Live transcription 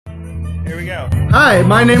Here we go. Hi,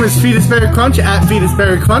 my name is Fetusberry Crunch at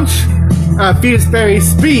Fetusberry Crunch. Fetusberry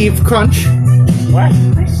Speeve Crunch. What?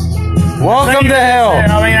 Welcome to hell.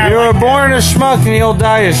 You were born a schmuck and you'll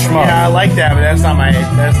die a schmuck. Yeah, I like that, but that's not my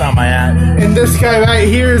ad. And this guy right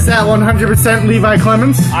here is that 100% Levi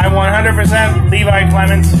Clemens. I'm 100% Levi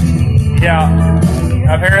Clemens. Yeah.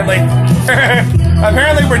 Apparently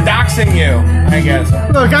we're doxing you, I guess.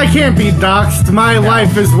 Look, I can't be doxxed. My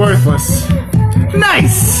life is worthless.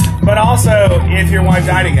 Nice! But also, if your wife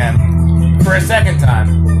died again. For a second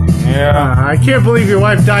time. Yeah. I can't believe your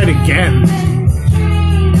wife died again. It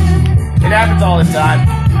happens all the time.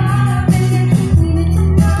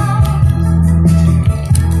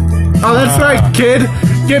 Oh, that's right, kid.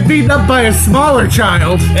 Get beaten up by a smaller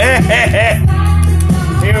child. Here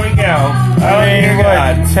we go. Oh, dear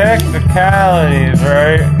God. Technicalities,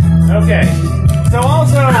 right? Okay. So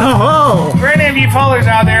also, Oh, for any of you followers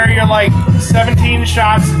out there, you're like 17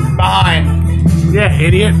 shots behind. yeah,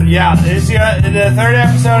 idiot. Yeah, this is the third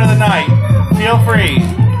episode of the night. Feel free.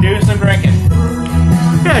 Do some drinking.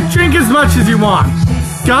 Yeah, drink as much as you want.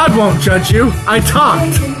 God won't judge you. I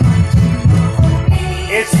talked.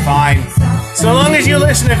 It's fine. So long as you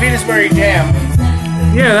listen to Fetusberry Jam.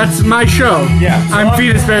 Yeah, that's my show. Yeah. I'm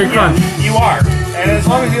Fetusberry Crunch. Yeah, you are. And as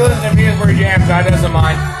long as you listen to Fetusberry Jam, God doesn't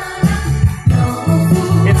mind.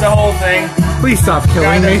 It's a whole thing. Please stop God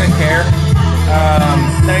killing me. doesn't care.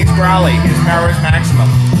 Thanks, Brawley. His power is maximum.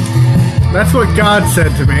 That's what God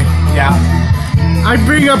said to me. Yeah. I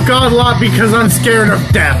bring up God a lot because I'm scared of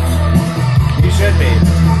death. You should be.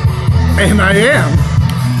 And I am.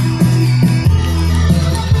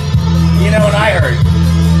 You know what I heard?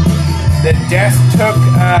 That death took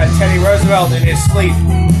Teddy Roosevelt in his sleep.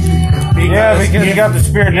 Because he got the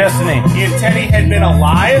spear of destiny. If Teddy had been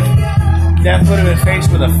alive, death would have been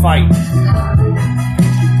faced with a fight.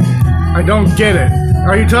 I don't get it.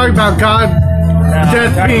 Are you talking about God,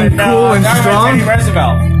 death being cool and strong? Teddy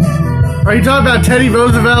Roosevelt. Are you talking about Teddy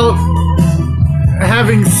Roosevelt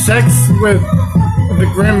having sex with the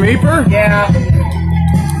Grim Reaper? Yeah.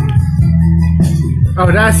 I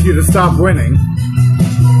would ask you to stop winning.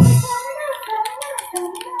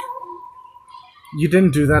 You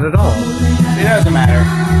didn't do that at all. It doesn't matter.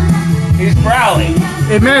 He's Brawley.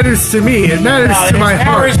 It matters to me. It matters to my His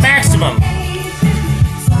power heart. is maximum.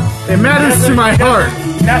 It matters to my heart.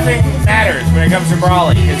 Nothing matters when it comes to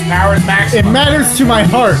Brawley. His power is It maximum. matters to my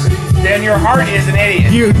heart. Then your heart is an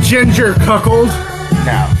idiot. You ginger cuckold.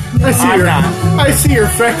 No. I see your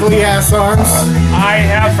freckly ass arms. I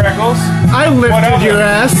have freckles. I lifted your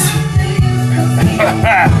ass.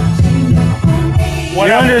 You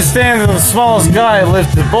understand that the smallest guy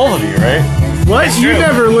lifted both of you, right? What? It's You true.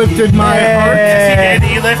 never lifted my heart. Yes, he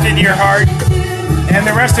did. He lifted your heart and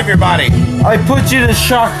the rest of your body. I put you in a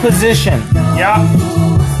shock position. Yeah.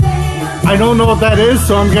 I don't know what that is,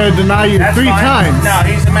 so I'm going to deny you That's 3 fine. times.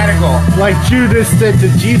 No, he's a medical. Like Judas did to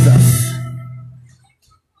Jesus.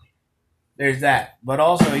 There's that. But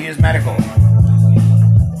also, he is medical.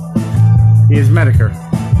 He is Medicare.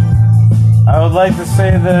 I would like to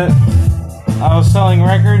say that I was selling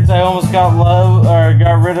records. I almost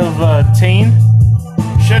got rid of Teen.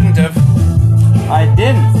 Shouldn't have. I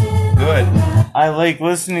didn't. Good. I like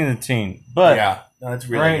listening to Teen, but Yeah. No, that's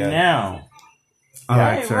really right good. now,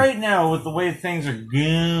 Alright, sir. right now with the way things are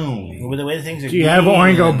going. With the way things are Do you have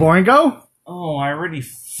Oingo Boingo? Oh, I already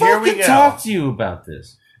Here we fucking go. talked to you about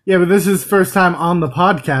this. Yeah, but this is the first time on the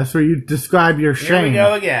podcast where you describe your Here shame. we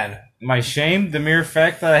go again. My shame, the mere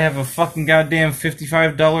fact that I have a fucking goddamn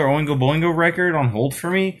 $55 Oingo Boingo record on hold for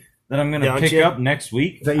me that I'm gonna Don't pick you? up next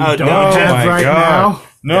week. That you Oh, don't don't you? have my right God. now.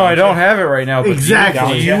 No, I don't have it right now. But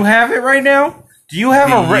Exactly. Do you have it right now? Do you have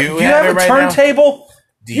Do a you do you have have it a right now? turntable?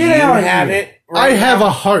 Do Get you out have here. it right I have now? a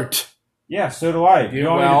heart. Yeah, so do I. You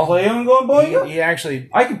want me well, to play Oingo Boingo? He actually...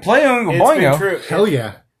 I can play Oingo It's been Boingo. true. Hell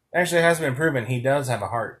yeah. Actually, it has been proven he does have a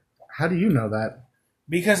heart. How do you know that?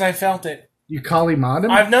 Because I felt it. You Kali Mod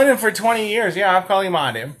him? I've known him for 20 years. Yeah, I've Kali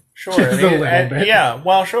Mod him. Sure. Just And a he- little and- bit. Yeah,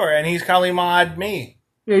 well, sure. And he's Kali Mod me.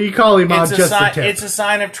 Yeah, you Kali Mod It's a, just sign, the tip. it's a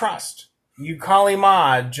sign of trust. You Kali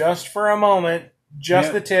Mod just for a moment, just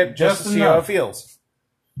Yep, the tip, just just to see how it enough. feels.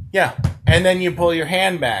 Yeah. And then you pull your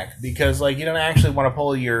hand back because, like, you don't actually want to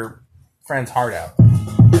pull your friend's heart out.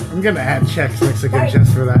 I'm gonna add Chex Mexican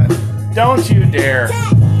just for that. Don't you dare.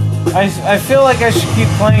 I feel like I should keep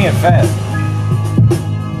playing it fast.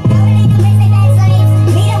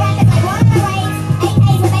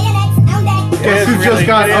 Guess who just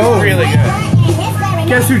got it is owned? really good.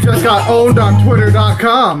 Guess who just got owned on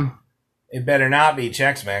Twitter.com? It better not be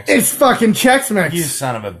Chex Mix. It's fucking Chex Mix. You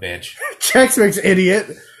son of a bitch. Chex Mix, idiot.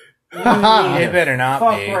 Haha. It better not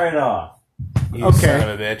Fuck be. right off. You Okay. son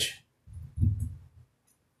of a bitch.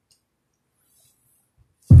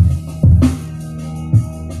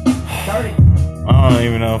 I don't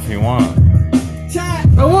even know if you want.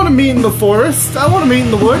 I want to meet in the forest. I want to meet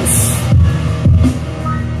in the woods.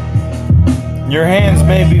 Your hands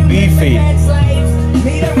may be beefy.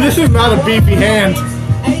 This is not a beefy hand.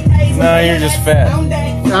 No, you're just fat.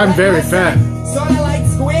 I'm very fat.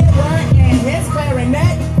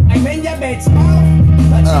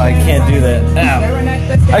 Oh, I can't do that.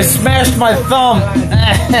 Ow. I smashed my thumb.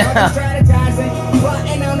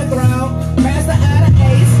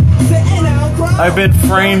 I've been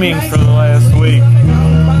framing for the last week.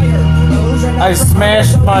 I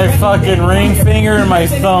smashed my fucking ring finger and my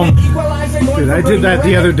thumb. Dude, I did that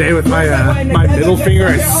the other day with my my middle finger.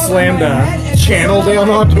 I slammed a channel down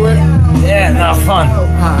onto it. Yeah, not fun.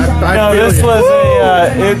 No, this was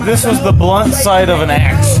this was the blunt side of an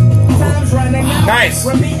axe. Nice.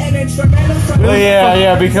 Well,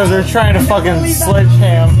 yeah, because they're trying to fucking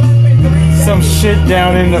sledgehammer some shit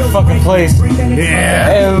down in the fucking place. Yeah.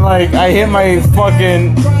 And like, I hit my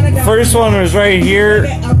fucking first one was right here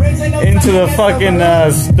into the fucking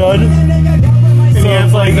stud. So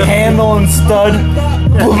it's like handle and stud.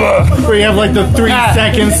 Where you have like the 3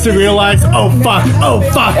 seconds to realize, oh fuck.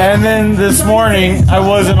 And then this morning, I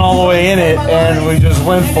wasn't all the way in it, and we just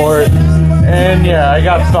went for it. And yeah, I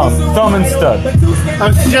got thumb and stud.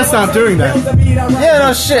 I'm just not doing that. Yeah,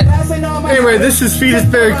 no shit. Anyway, this is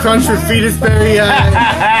Fetusberry Crunch where Fetusberry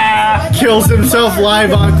kills himself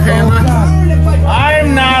live on camera.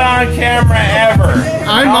 I'm not on camera ever.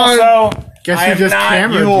 I'm also, on. Guess I who am just not-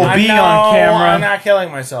 cameraed you you? will be on camera. I'm not killing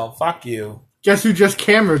myself. Fuck you. Guess who just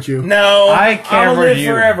cameraed you? No, I I'm gonna cameraed live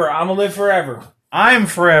you. forever. I'm gonna live forever. I'm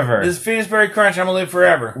forever. This Fetusberry Crunch, I'm gonna live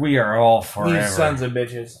forever. We are all forever. You sons of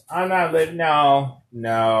bitches. I'm not living. No.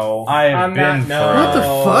 I have I'm been not, What the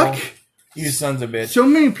no. fuck? You sons of bitches. So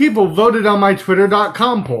many people voted on my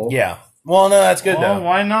Twitter.com poll. Yeah. Well, no, that's good Well, though.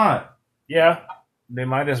 why not? Yeah. They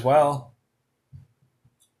might as well.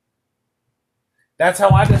 That's how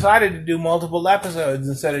I decided to do multiple episodes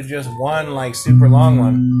instead of just one, like, super long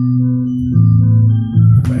one.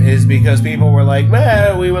 Is because people were like,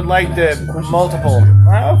 well, we would like the multiple.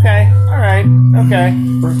 Okay. Alright. Okay.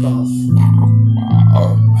 First off,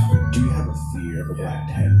 do you have a fear of the Black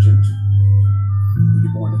Tangent? Were you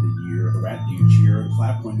born in the year of the rat? Do you cheer and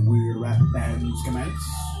clap when weird rat bands commence?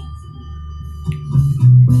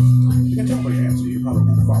 You can tell by your answer you probably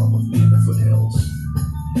won't follow with me in the foothills.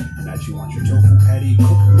 And that you want your tofu patty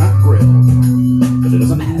cooked, not grilled. But it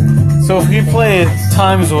doesn't matter. So if you play at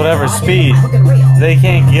times whatever speed, they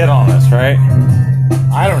can't get on us, right?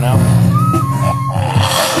 I don't know.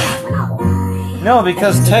 No,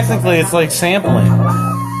 because technically it's like sampling.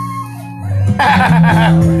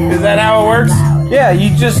 Is that how it works? Yeah,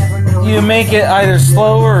 you make it either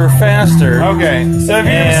slower or faster. Okay. So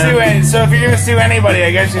if you're gonna sue anybody,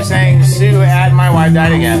 I guess you're saying sue at My Wife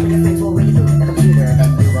Died Again.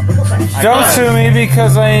 Don't sue me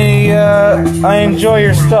because I enjoy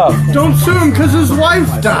your stuff. Don't sue him because his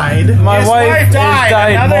wife died. My His wife wife has died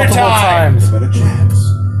died another multiple time. times. Better chance.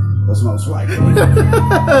 That's most likely.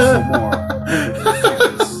 So more.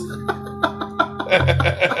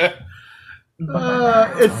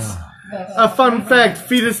 It's a fun fact.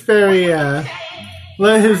 Fetusberry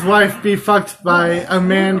let his wife be fucked by a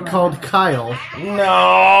man called Kyle.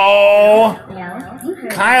 No.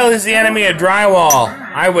 Kyle is the enemy of drywall.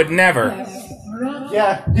 I would never.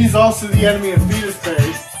 Yeah, he's also the enemy of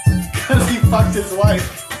Fetusberry because he fucked his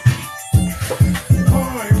wife.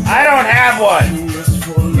 I don't have one.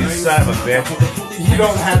 You son of a bitch. You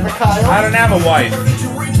don't have a Kyle? I don't have a wife.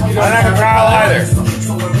 I don't have a Kyle either.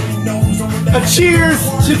 A cheers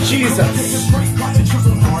to Jesus.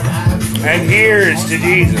 And here's to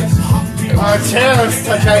Jesus. Cheers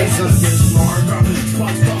to Jesus.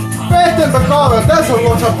 Faith and Bagara, there's a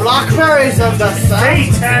lot of blackberries in the sun.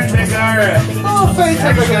 Faith and Megara. Oh, Faith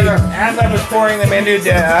and Actually, Bagara. as I was pouring them into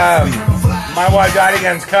My Wife Died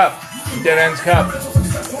Again's cup, Dead End's cup,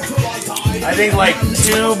 I think like 2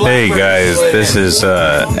 Hey blackberries guys, slid this in. is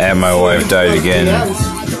At My Wife Died Again,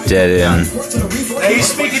 Dead End, He's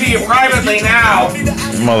speaking to you privately now.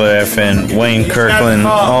 Mother effing, Wayne Kirkland,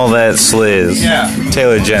 all that sliz. Yeah.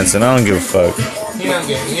 Taylor Jensen, I don't give a fuck. He don't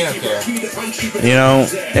care. You know,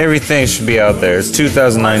 everything should be out there. It's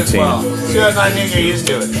 2019. Well, 2019, you're used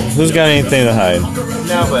to it. Who's got anything to hide?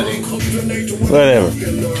 Nobody. Whatever.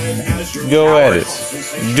 Go at it.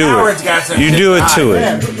 Do Howard's got it. some You shit do to it to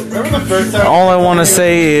hide. it. Remember the first time? All I want to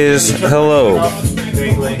say is hello.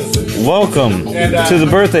 Welcome to the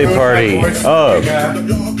birthday party of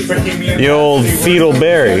the old fetal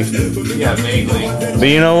Barry. Yeah, vaguely. But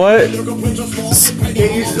you know what?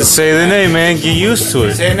 Say the name, man. Get used to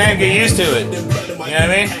it. Say the name, get used to it. You know what I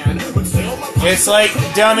mean? It's like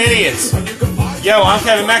dumb idiots. Yo, I'm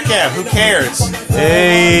Kevin Metcalf. Who cares?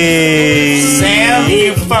 Hey. Sam,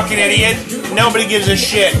 you fucking idiot. Nobody gives a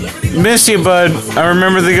shit. Miss you, bud. I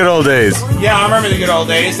remember the good old days. Yeah, I remember the good old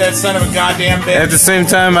days. That son of a goddamn bitch. At the same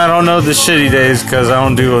time, I don't know the shitty days because I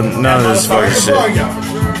don't do none of this fucking shit.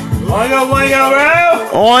 Boingo, boingo, bro.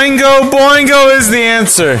 Oingo boingo is the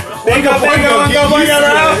answer. Boingo, boingo, boingo, boingo,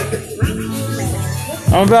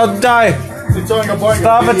 bro. I'm about to die.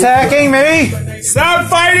 Stop attacking me. Stop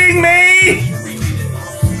fighting me.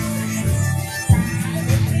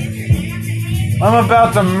 I'm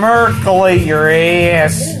about to merculate your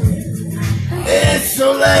ass. It's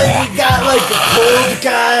so like we got like the cold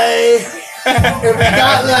guy, and we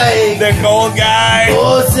got like The gold guy.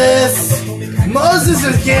 Moses. Moses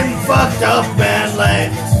is getting fucked up, man.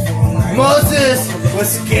 Like Moses was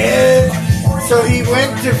scared, so he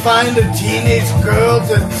went to find a teenage girl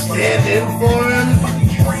to stand in for him.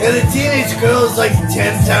 And the teenage girl's like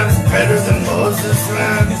 10 times better than Moses,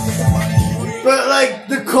 man. But like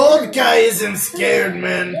the cold guy isn't scared,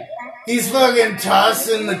 man. He's fucking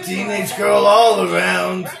tossing the teenage girl all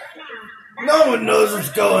around. No one knows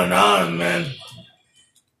what's going on, man.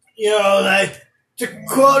 You know, like, to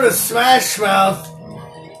quote a Smash Mouth,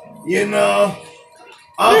 you know,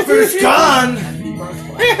 offer's gone. You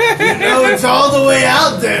know, it's all the way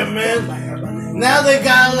out there, man. Now they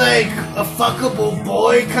got, like, a fuckable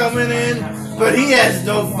boy coming in, but he has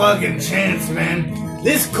no fucking chance, man.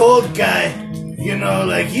 This cold guy, you know,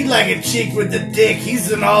 like, he like a chick with a dick.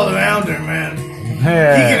 He's an all-arounder, man. He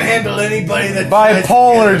can handle anybody that tries to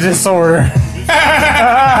Bipolar get him. disorder.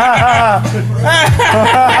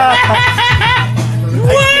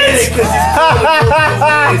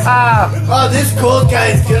 Oh, this cold guy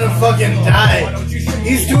is gonna fucking die.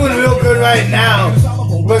 He's doing real good right now.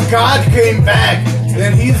 But God came back,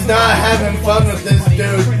 and he's not having fun with this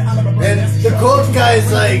dude. And the cold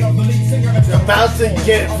guy's like about to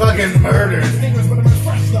get fucking murdered.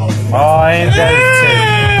 Oh, ain't that a titty?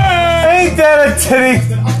 Ain't that a titty?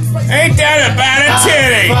 Ain't that about a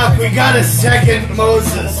titty? Fuck, we got a second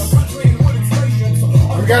Moses.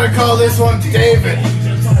 We gotta call this one David.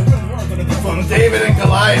 From David and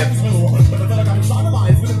Goliath.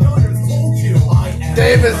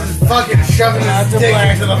 David is fucking shoving his dick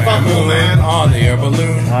into the fuckable, man. On the air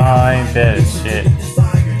balloon. Oh, ain't that a shit?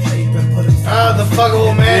 Ah, the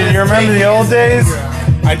fuckable man. You remember the old days?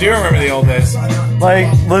 I do remember the old days.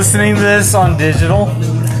 Like, listening to this on digital?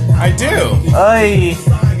 I do. Ay.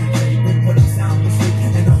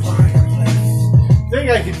 Think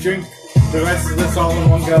I could drink the rest of this all in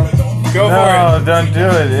one go? Go for No, don't do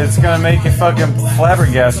it. It's gonna make you fucking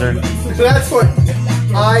flabbergasted. So that's what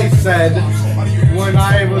I said when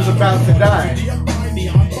I was about to die. First,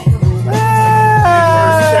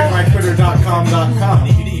 check my twitter.com.com.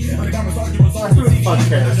 Who the fuck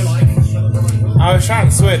cares? it. I was trying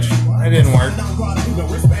to switch. It didn't work.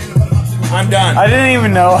 I'm done. I didn't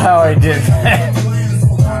even know how I did that.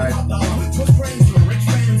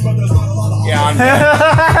 Yeah, I'm done.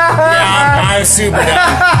 Yeah, I'm super done.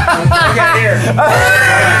 Okay, here.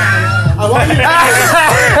 I want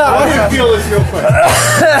you to feel this real quick.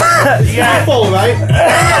 Yeah, Full, right?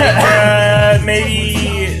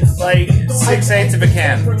 maybe like 6/8 of a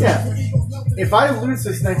can. Yeah. If I lose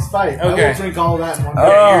this next fight, I Okay. will drink all that in one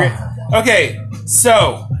go. Oh. Okay,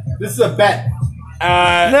 so This is a bet.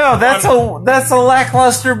 No, that's a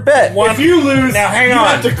lackluster bet. one. If you lose, Now, hang you on.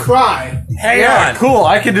 have to cry. Hang Yeah, on. cool.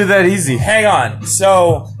 I can do that easy. Hang on.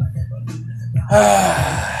 So,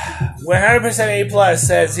 100% A plus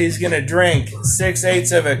says he's gonna drink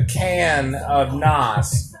 6/8 of a can of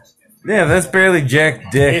Nos Yeah, that's barely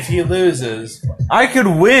jack dick. if he loses. I could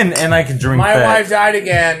win and I could drink My that. wife died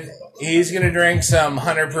again. He's gonna drink some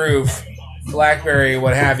 100 proof blackberry,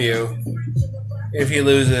 what have you, if he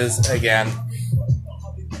loses again.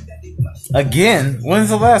 Again? When's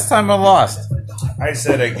the last time I lost? I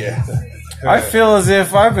said again. I feel as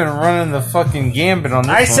if I've been running the fucking gambit on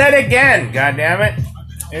this I one. said again. God damn it!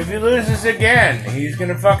 If he loses again, he's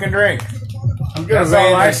gonna fucking drink. I'm gonna That's all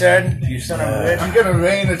rain I a- said. You son of a bitch. I'm gonna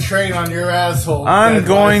rain a train on your asshole. I'm dead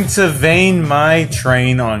going wife. to vein my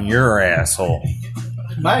train on your asshole.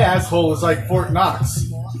 My asshole is like Fort Knox,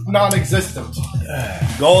 non-existent.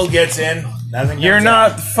 Gold gets in. Nothing. You're comes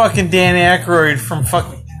not fucking Dan Aykroyd from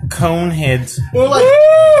fucking Coneheads. More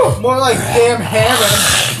like damn Hammond.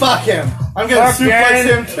 Fuck him. I'm gonna Fuck suplex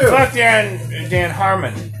him too. Fuck Dan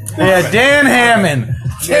Harmon. Yeah, Dan Hammond.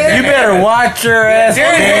 Dan You better Hammond. watch your ass,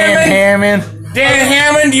 Dan Dan Hammond. Dan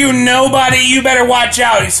Hammond, you nobody. You better watch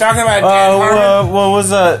out. He's talking about Dan Harmon. What was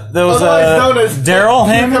that? There was Otherwise known as Daryl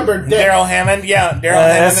Hammond. Cucumber Dick. Daryl Hammond. Yeah, Daryl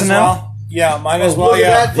Hammond as SNL? well. Yeah, might as Oh, well. look at Yeah.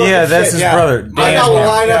 that fucking Yeah, that's shit. his Yeah. brother. I Damn. got a Damn.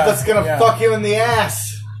 lineup Yeah, that's gonna yeah. fuck you in the ass.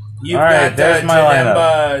 You've All right, got there's my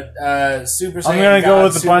Janemba, Super Saiyan I'm gonna go God,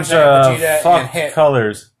 with a Super bunch Saiyan of Vegeta, and fuck Hit.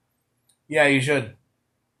 colors. Yeah, you should.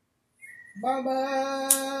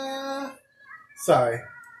 Bye-bye. Sorry.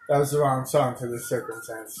 That was the wrong song for this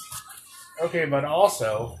circumstance. Okay, but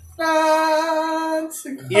also,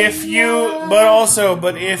 If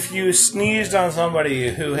but if you sneezed on somebody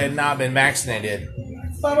who had not been vaccinated,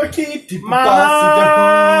 Mama Kitty Mama,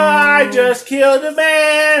 I just killed a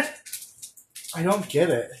man I don't get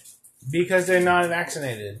it. because they're not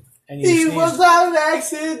vaccinated, and you He sneezed was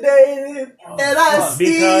unvaccinated, and I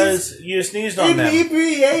sneezed, because you sneezed on them.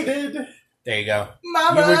 inebriated. There you go.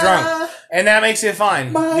 Mama, You were drunk, and that makes it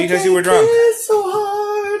fine my because you were dick drunk. is so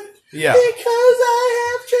hard Yeah. because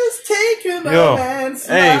I have just taken Yo, a man's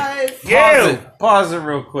hey. life. Yeah. Pause it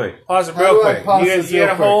real quick. Pause it How real do I quick. pause You this gotta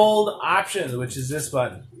real quick? hold options, which is this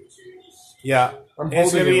button. Yeah. I'm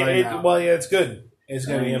It's holding gonna be it right now. well, yeah, it's good. It's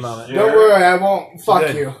gonna be a moment. Don't worry, I won't fuck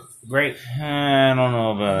Good. you. Great. I don't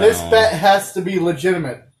know about This that. bet has to be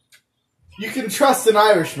legitimate. You can trust an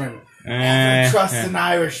Irishman. Trust an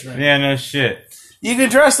Irishman. Yeah, no shit. You can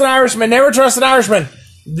trust an Irishman. Never trust an Irishman.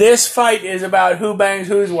 This fight is about who bangs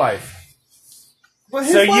whose wife. But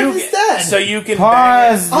his wife is dead. So you can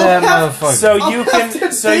Pause I'll that have- motherfucker. so I'll you have to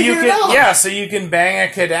can so you figure it out. can yeah so you can bang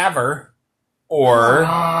a cadaver, or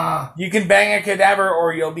Ah. you can bang a cadaver,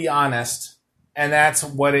 or you'll be honest, and that's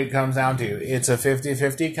what it comes down to. It's a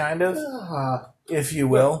 50-50 kind of, if you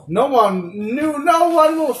will. No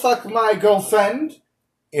one will fuck my girlfriend.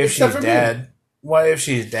 If Except she's for me. dead. Well, if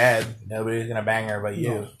she's dead, nobody's gonna bang her but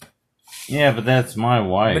you. Yeah, but that's my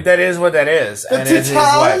wife. But that is what that is. The and it's his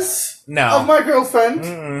wife. tatas No. of my girlfriend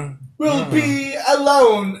Mm-mm. will be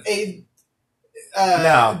alone a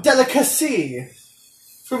No. delicacy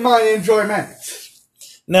for my enjoyment.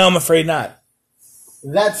 No, I'm afraid not.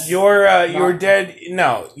 That's Your Not- dead.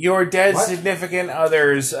 No, your dead What? significant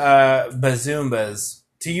other's bazoombas.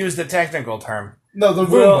 To use the technical term, no the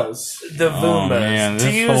Will- Roombas. the Oh, Voombas. man, To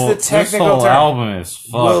this use whole, the this technical whole term, album is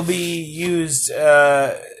fucked. will be used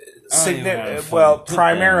even wanna fucking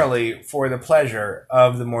primarily for the pleasure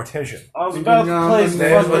of the mortician. I was about to play some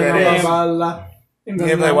That's what fucking it is. game. You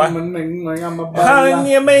gonna play what?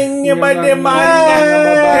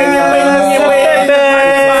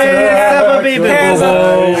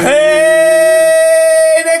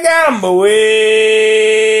 Hey, the gambaway,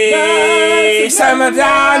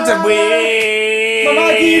 summertime's away.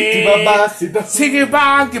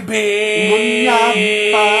 Sikibakabe.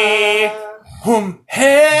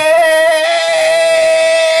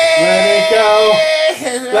 Let it go.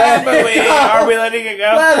 Let it go. Are we letting it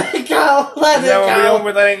go? Let it go. Let Is it that what go.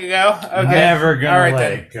 we're letting it go? Okay. Never gonna All right, let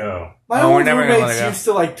then. it go. My Oh, we're old never gonna let roommates it go. used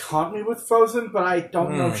to like taunt me with Frozen, but I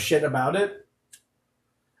don't know shit about it.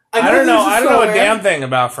 I don't know. there's I don't know a snowman. damn thing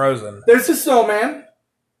about Frozen. There's a snowman.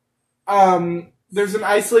 There's an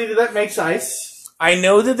ice lady that makes ice. I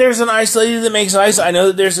know that there's an ice lady that makes ice. I know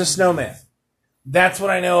that there's a snowman. That's what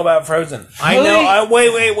I know about Frozen. I know.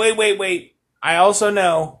 Wait. I also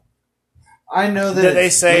know I know that they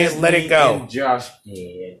say let it go. Josh.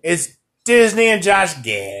 It's Disney and Josh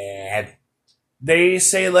Gad. They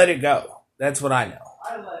say let it go. That's what I know.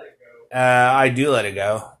 I let it go. I do let it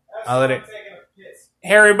go. I let it.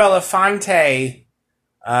 Harry Belafonte.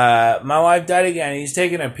 My wife died again. He's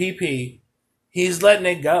taking a pee. He's letting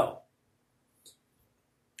it go.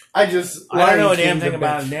 I don't know a damn thing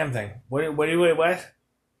about a damn thing. What?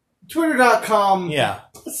 Twitter.com. Yeah.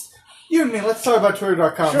 You and me, let's talk about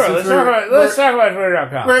Twitter.com. Sure, since let's talk about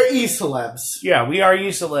Twitter.com. We're e-celebs. Yeah, we are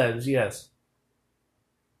celebs, yes.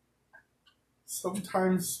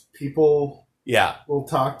 Sometimes people Yeah, will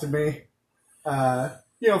talk to me.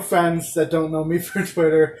 Friends that don't know me for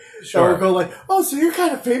Twitter. Sure. That will go like, oh, so you're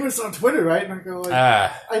kind of famous on Twitter, right? And I go like,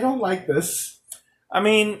 I don't like this. I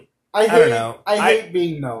mean, I don't know. I hate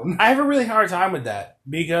being known. I have a really hard time with that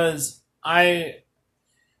because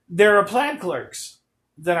there are plaid clerks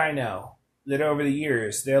that I know that over the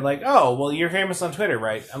years, they're like, oh, well, you're famous on Twitter,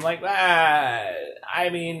 right? I'm like, I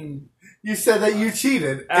mean, You said that you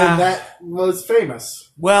cheated, and that was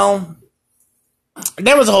famous. well,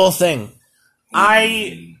 that was the whole thing.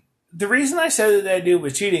 The reason I said that dude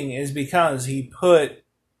was cheating is because he put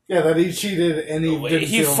Yeah, that he cheated, and he didn't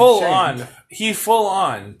he feel full ashamed.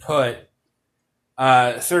 on put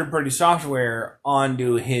third-party software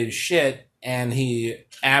onto his shit, and he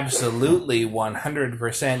absolutely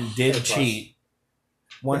 100% did cheat.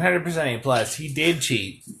 100% A plus. He did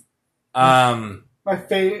cheat. My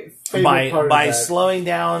favorite part By of that. slowing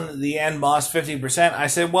down the end boss 50%, I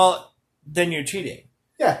said, well, then you're cheating.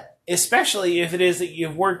 Yeah. especially if it is that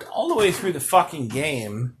you've worked all the way through the fucking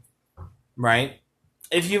game, right?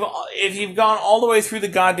 If you've gone all the way through the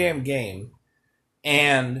goddamn game,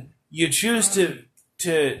 and you choose to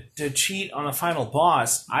cheat on the final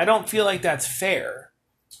boss, I don't feel like that's fair.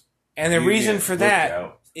 And the reason for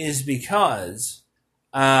that is because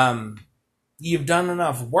you've done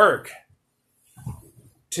enough work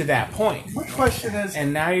to that point. My question is...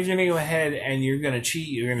 And now you're going to go ahead and you're going to cheat.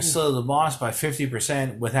 You're going to slow the boss by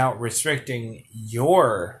 50% without restricting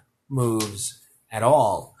your moves at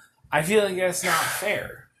all. I feel like that's not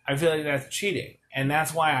fair. I feel like that's cheating. And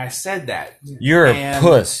that's why I said that. You're a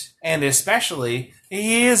puss. And especially,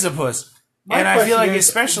 he is a puss. My and I feel like question is,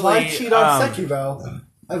 especially... why cheat on Sekiro?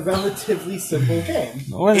 A relatively simple game.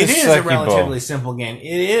 It is a relatively simple game. It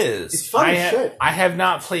is. It's fun as shit. I have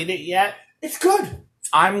not played it yet. It's good.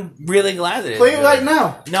 I'm really glad that it's Play it good. right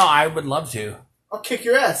now. No, I would love to. I'll kick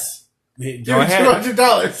your ass. Go Give ahead. me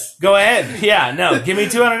 $200. Go ahead. Yeah, no. Give me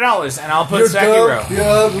 $200 and I'll put You're Sekiro. dumb, you're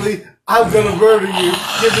ugly. I'm gonna murder you.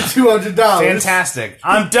 Give me $200. Fantastic.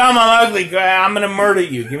 I'm dumb. I'm ugly. I'm gonna murder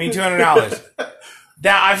you. Give me $200.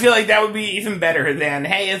 I feel like that would be even better than,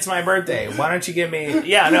 hey, it's my birthday. Why don't you give me...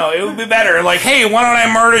 Yeah, no, it would be better. Like, hey, why don't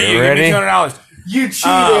I murder you? Give me $200. You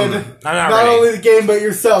cheated. I'm not ready. Only the game, but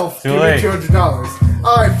yourself. Give me $200.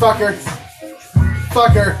 Alright, fucker.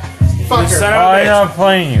 Fucker. Fucker. I'm not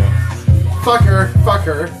playing you. Fucker.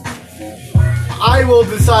 I will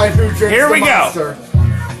decide who drinks Here we the go. monster.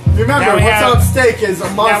 Remember, what's on stake is a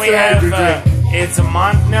monster energy drink. It's a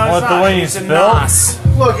mon... No, it's What, not. the way you It's a spelled? Nos.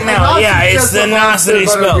 Look, No, a Nos yeah, is it's just the a Nos monster, that he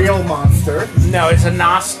but spelled. a real monster. No, it's a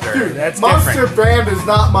Noster. Dude, That's Monster different. brand is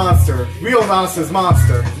not monster. Real Nos is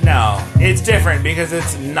monster. No, it's different because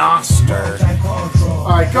it's Noster.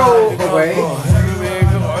 Alright, go away.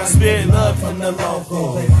 Spit love from the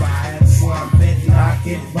local.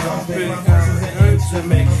 To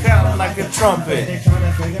make it sound like a trumpet.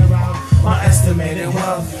 My estimated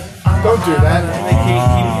wealth. Don't do that. They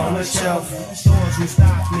can't keep me on the shelf.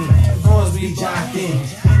 Stores be blocking.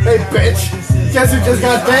 Hey, bitch. Guess who just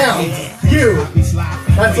got down? You.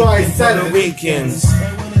 That's why I said The it. weekends.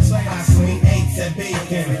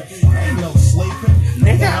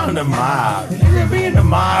 Nigga on the mob. Nigga being the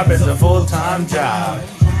mob is a full-time job.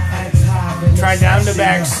 Try down the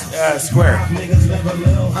back square.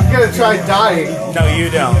 I'm gonna try dying. No, you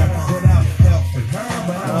don't.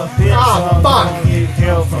 Ah, fuck. You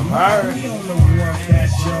kill from her.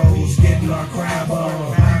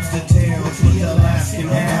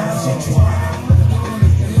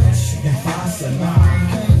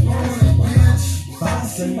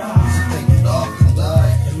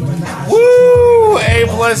 Woo! A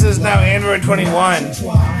Plus is now Android 21.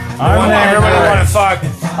 I'm Everybody want to fuck.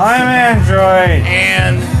 I'm Android.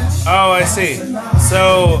 And, oh, I see.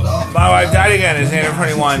 So, my wife died again is Android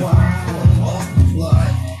 21.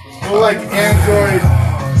 Well, like Android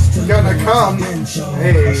gonna come.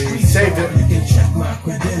 Hey, saved it.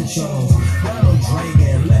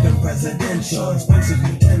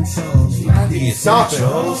 Stop it.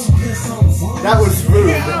 That was rude.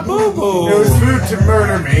 It was rude to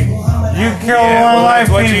murder me. You killed one of my that's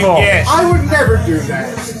what you people. get. I would never do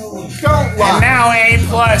that. Don't lie. And now A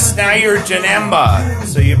Plus, now you're Janemba.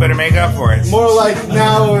 So you better make up for it. More like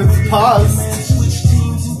now it's paused.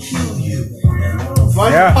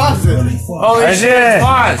 Why'd you pause it? Holy I shit, did. it's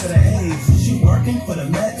paused.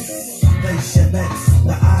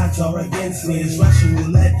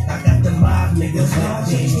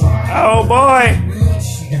 Oh boy.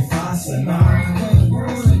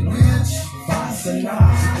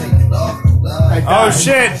 Oh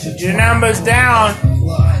shit, your number's down.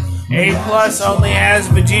 A Plus only has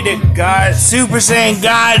Vegeta God, Super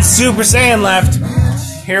Saiyan left.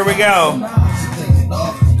 Here we go.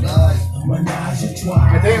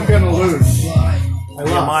 I think I'm gonna lose. I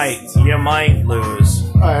lost. You might lose.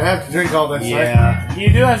 I have to drink all this. Right? Yeah,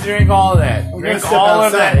 you do have to drink all of that. gonna Drink step all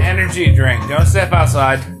of that outside. energy drink. Don't step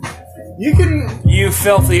outside. You can. You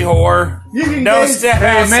filthy whore. You can. Don't gain- step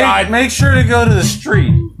Hey, outside. make sure to go to the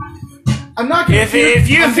street. I'm not gonna. If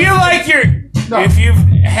you feel like you're, No. if you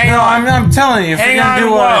hang No, on, I'm telling you, if hang you're gonna on,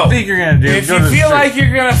 do what I whoa. think you're gonna do, If go you to the feel street. like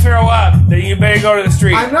you're gonna throw up, then you better go to the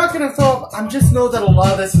street. I'm not gonna throw up. I'm just know that a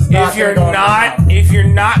lot of this is not. If you're gonna go in my mouth. if you're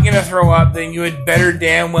not gonna throw up, then you had better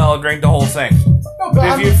damn well drink the whole thing. No, but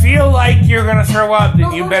If I'm you feel like you're gonna throw up, then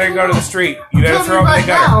No, you no, better no, go to no. the street. You I'm better telling throw you up in right the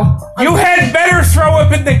gutter. now, You had better throw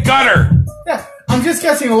up in the gutter. Yeah, I'm just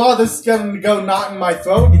guessing a lot of this is gonna go not in my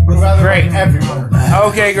throat, rather Great. than everywhere.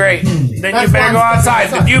 Okay, great. Then you That's better why go I'm outside.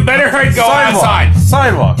 stepping Then you better hurry go outside.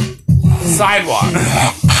 Sidewalk. Sidewalk.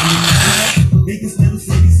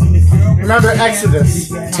 Remember Exodus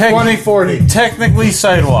 2040. Technically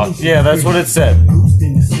sidewalk. Yeah, that's what it said.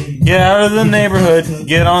 Get out of the neighborhood.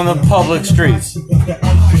 Get on the public streets.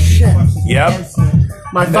 Yep.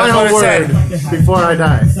 My what final it word before I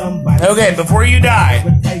die. Okay, before you die,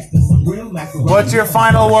 what's your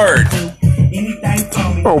final word?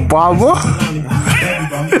 Obama?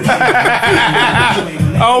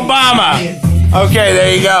 Obama. Okay,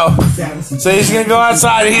 there you go. So he's gonna go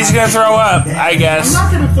outside and he's gonna throw up, I guess. I'm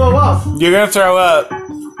not gonna throw up. You're gonna throw up.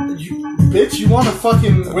 Bitch, you wanna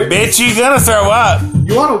fucking Bitch, you gonna throw up.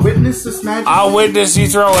 You wanna witness this magic? I'll witness you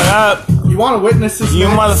throwing up. You wanna witness this You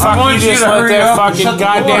magic? motherfucker, you just let that fucking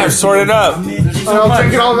goddamn sort it up. So I'll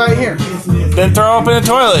drink it all right here. Then throw up in the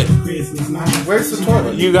toilet. Where's the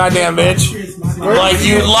toilet? You goddamn bitch. Like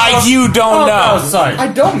you don't know. Outside. I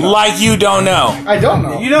don't know. Like you don't know. I don't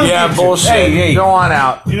know. You don't Yeah, get bullshit. Hey, Go on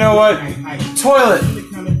out. you know what? Toilet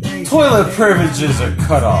privileges are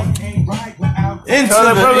cut off. Into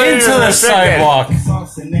Toilet privileges the are restricted. sidewalk.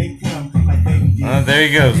 There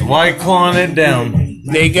he goes. White clawing it down.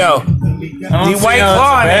 There you go. I don't The see white how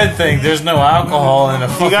claw it's a on bad thing. There's no alcohol in a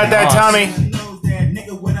fucking You got that, Haas. Tommy?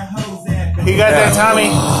 You got that, Tommy?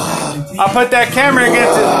 I'll put that camera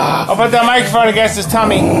against it. I'll put that microphone against his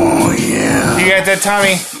tummy. Oh, yeah. You got that,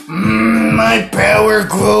 Tommy? My power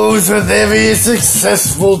grows with every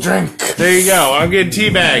successful drink. There you go. I'm getting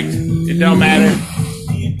teabagged. It don't matter.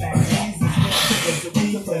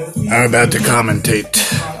 I'm about to commentate.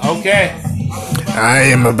 Okay. I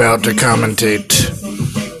am about to commentate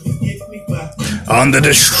on the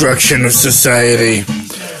destruction of society.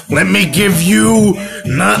 Let me give you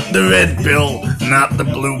not the red pill, not the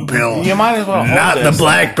blue pill, You might as well hold not the this.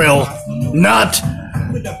 black pill, not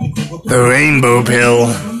the rainbow pill.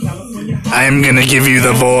 I'm gonna give you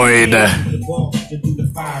the void.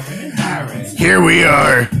 Here we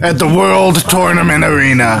are at the World Tournament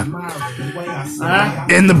Arena.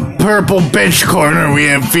 In the purple bench corner, we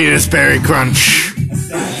have Fetus Berry Crunch.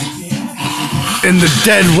 In the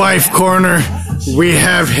dead wife corner, we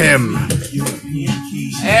have him.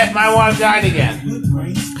 My wife died again.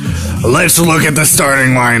 Let's look at the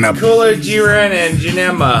starting lineup. Cooler, Jiren, and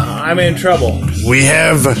Janemba. I'm in trouble. We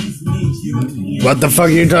have... What the fuck are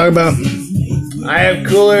you talking about? I have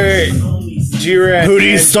Cooler, Jiren. Who do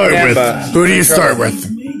you and start with? Janemba. Who do you In start trouble.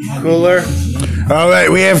 with? Cooler.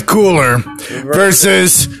 Alright, we have Cooler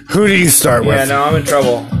versus... Who do you start Yeah, with? no, I'm in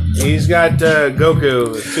trouble. He's got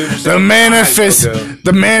Goku. Super The Goku.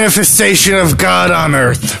 the manifestation of God on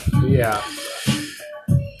Earth. Yeah.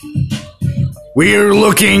 We are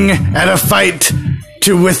looking at a fight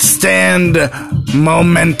to withstand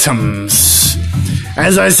momentums.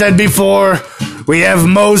 As I said before, we have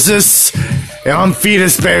Moses on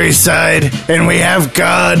Fetus Berry's side, and we have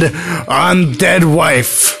God on Dead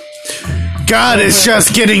Wife. God is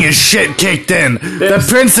just getting his shit kicked in. The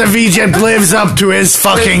Prince of Egypt lives up to his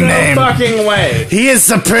fucking There's no name. fucking way. He is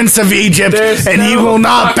the Prince of Egypt, There's and he no will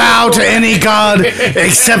not fucking bow to way. any god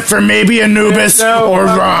except for maybe Anubis No or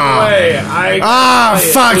fucking Ra. way.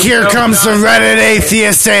 Fuck, here comes the Reddit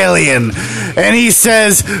atheist alien. And he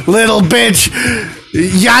says, little bitch,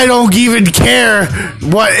 I don't even care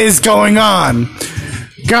what is going on.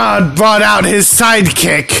 God brought out his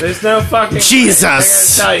sidekick. There's no fucking Jesus. way. I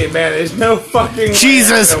gotta tell you, man, there's no fucking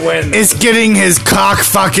Jesus way I'm gonna win. is getting his cock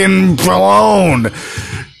fucking blown.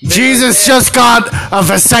 Jesus just got a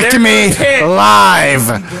vasectomy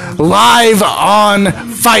live on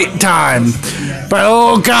Fight Time. But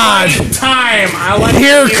oh God, Time. I like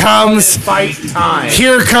Here to comes- fight time.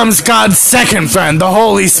 here comes God's second friend, the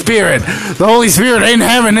Holy Spirit. The Holy Spirit ain't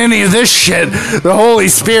having any of this shit. The Holy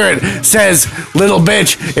Spirit says, little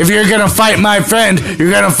bitch, if you're gonna fight my friend,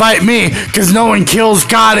 you're gonna fight me, because no one kills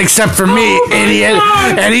God except for me, Oh my idiot.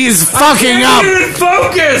 God. And he's fucking Can't up. even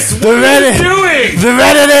focus. The What are Reddit, you doing? the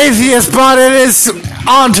Reddit atheist brought in his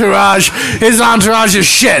entourage. His entourage is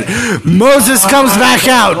shit. Moses comes back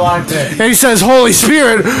out and he says, Holy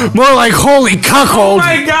Spirit, more like holy Oh cuckold.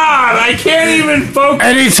 my God! I can't even focus.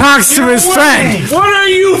 And he talks to his friend. What are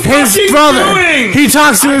you His fucking brother. doing? He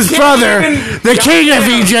talks to his can't brother, even- the king of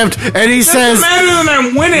Goddamn. Egypt, and he Doesn't says, matter that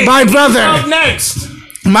I'm winning. My He's brother. up next.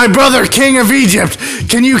 my brother, king of Egypt,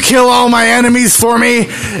 can you kill all my enemies for me?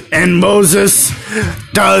 And Moses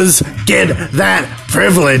does get that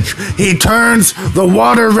privilege. He turns the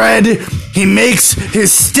water red He makes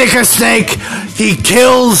his sticker snake. He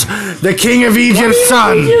kills the king of Egypt's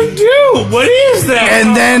son. What did you do? What is that?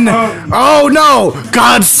 And then, oh no,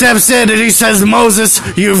 God steps in and he says, Moses,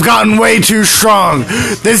 you've gotten way too strong.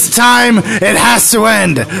 This time, it has to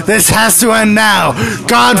end. This has to end now.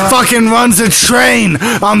 God fucking runs a train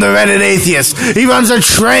on the Reddit atheist. He runs a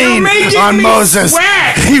train on Moses.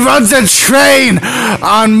 Sweat. He runs a train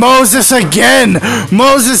on Moses again.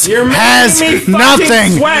 Moses has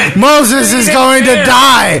nothing. Sweat. Moses is going to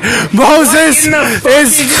die. Moses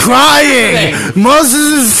is crying.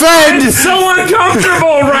 Moses' friend. I'm so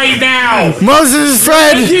uncomfortable right now. Moses'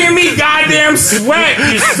 friend. Give me goddamn sweat,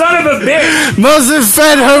 you son of a bitch. Moses'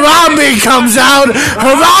 friend Harambe comes out.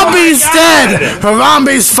 Harambe's dead.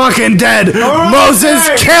 Harambe's fucking dead. Moses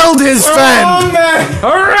killed his friend.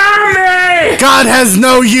 Harambe! God has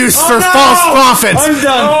no use for false prophets. I'm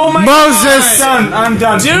done. Oh my Moses. God. I'm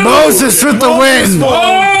done. Dude. Moses with the win.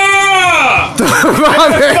 Oh!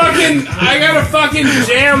 Harambe. I gotta fucking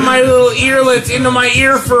jam my little earlets into my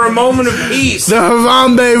ear for a moment of peace. The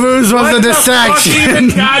Harambe ruse was What a the fuck even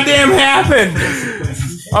distraction. goddamn happened?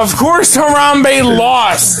 Of course Harambe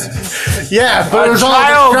lost. Yeah, but it A was all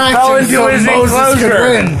child fell distraction into so his Moses could enclosure.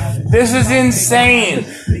 win. This is insane.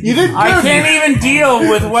 You did I good. can't even deal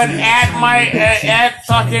with what at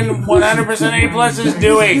fucking 100% A plus is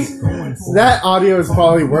doing. That audio is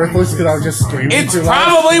probably worthless because I was just screaming It's too loud.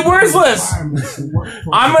 probably worthless.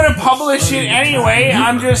 I'm gonna publish it anyway.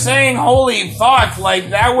 I'm just saying, holy fuck,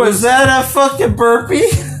 like that Was that a fucking burpee?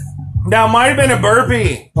 that might have been a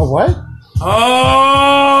burpee. A what?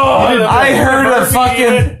 Oh, I heard a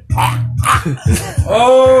fucking.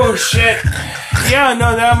 Oh shit! Yeah,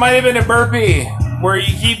 no, that might have been a burpee where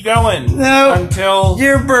you keep going No. until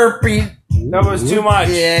You're burpee. that was too much.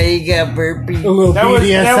 Yeah, you got burpee. A little That was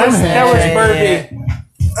BDSM burpee.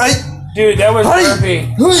 Dude, that was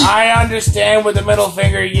burpee. I understand with the middle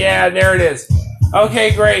finger. Yeah, there it is.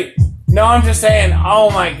 Okay, great. No, I'm just saying. Oh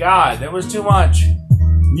my god, that was too much.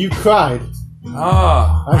 You cried.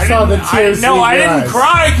 Oh, I saw the tears No, leave I your didn't eyes.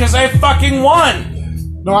 cry because I fucking won.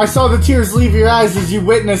 No, I saw the tears leave your eyes as you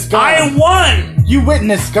witnessed God. I won. You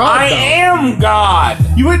witnessed God, I though. am God.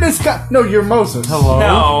 You witnessed God. No, you're Moses. Hello?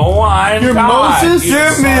 No, I'm You're God. Moses, You Give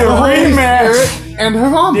me son a of the Holy rematch. Spirit, and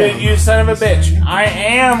Harambe. Dude, you son of a bitch. I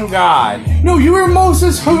am God. No, you were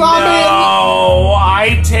Moses, Harambe. No,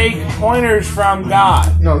 I take pointers from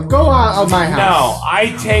God. No, go out of my No, house.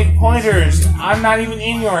 I take pointers. I'm not even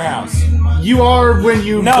in your house. You are when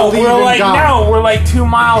you No, believe we're in like God. we're like 2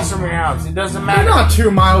 miles from your house. It doesn't We're matter. not 2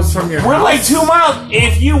 miles from your We're house. like 2 miles.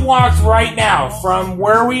 If you walked right now from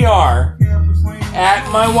where we are at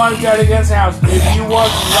my one guard against house, if you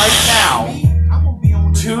walked right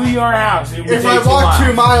now to your house, it would If take I 2 walk miles.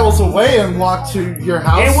 2 miles away and walk to your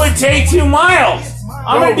house, It would take 2 miles.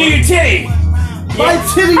 I'm gonna do your titty. my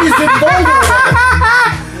titty is in boiler.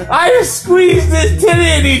 I just squeezed this titty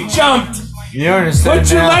and he jumped. You understand?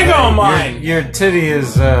 Put your now leg that on mine. Your titty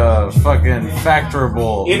is fucking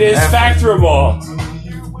factorable. It is factorable.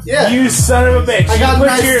 Yeah, You son of a bitch. I got you put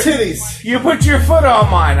nice your, titties. You put your foot on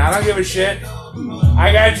mine. I don't give a shit.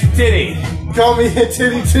 I got your titty. Call me Hit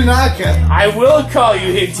Titty Tanaka. I will call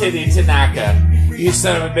you Hit Titty Tanaka. You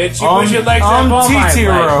son of a bitch. You put your legs up on my leg.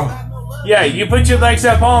 T-Tiro. Yeah, you put your legs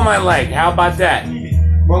up on my leg. How about that?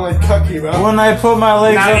 More like Cucky, bro. When I put my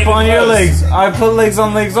legs Not up even on your close. legs, I put legs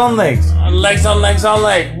on legs on legs. Legs on legs on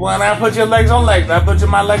leg. When I put your legs on legs, I put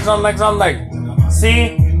my legs on legs on leg.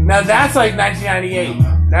 See? Now that's like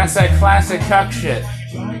 1998. That's that classic cuck shit.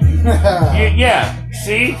 Yeah.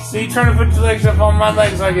 See? Trying to put your legs up on my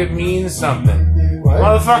legs like it means something. What?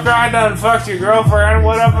 Motherfucker, I done fucked your girlfriend.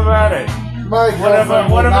 What up about it? My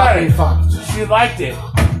girlfriend what will about not be it? fucked. She liked it.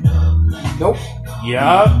 Nope.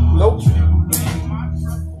 Yup. Nope.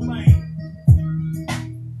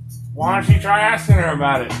 Why don't you try asking her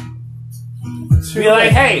about it? Be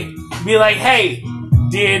like, hey,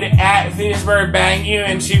 did at Venusburg bang you?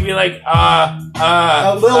 And she'd be like,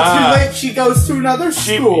 A little too late, she goes to another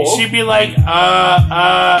school. She'd be like,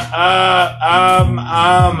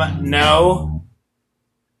 no.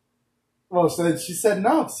 Well, so she said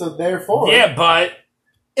no, so therefore. Yeah, but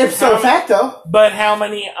Ipso facto. how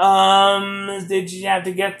many did you have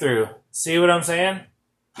to get through? See what I'm saying?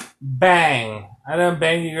 Bang. I done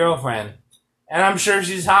banged your girlfriend. And I'm sure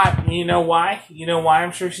she's hot. You know why? You know why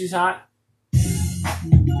I'm sure she's hot?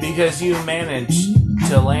 Because you managed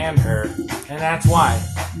to land her. And that's why.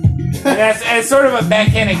 And it's sort of a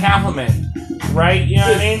backhanded compliment. Right? You know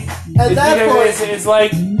what I mean? At that because point- it's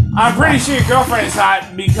like, I'm pretty sure your girlfriend is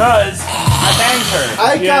hot because I banged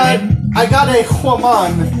her. You know what I mean? I got a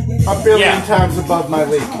woman a billion Yeah. times above my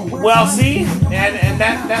league. Well, see, and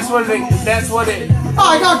that's what it Oh,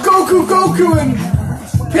 I got Goku, and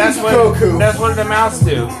that's Pink what Goku. that's what it amounts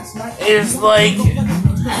to. Is like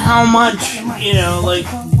how much like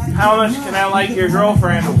how much can I like your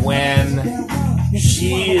girlfriend when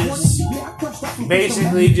she's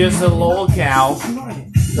basically just a lol cow?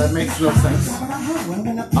 That makes no sense.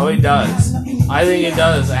 Oh, it does. I think it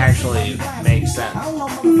does actually make sense.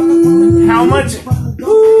 How much?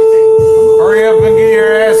 Hurry up and get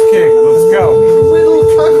your ass kicked. Let's go. Little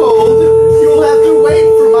cuckold, you'll have to wait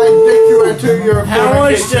for my dick to enter your How much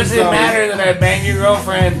fornication does it zone. matter that I banged your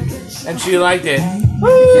girlfriend and she liked it? You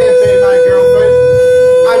can't pay my girlfriend.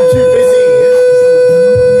 I'm too busy.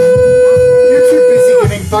 You're too busy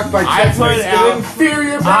getting fucked by I Chex put Mix out- and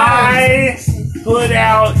inferior brands. I put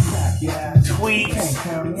out tweets.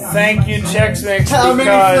 Thank you, Chex Mix, How many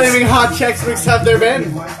because flaming hot Chex Mix have there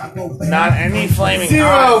been? not any flaming 0.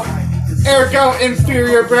 hot. Ergo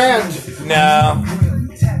inferior brand. No.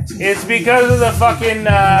 It's because of the fucking,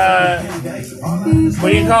 what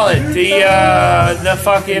do you call it? The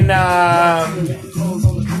fucking,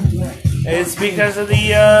 it's because of the,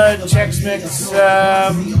 Chex Mix,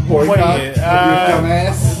 what Boycott do of you, your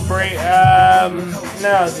dumbass.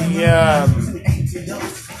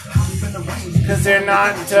 because they're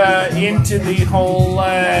not, into the whole,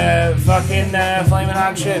 fucking, flaming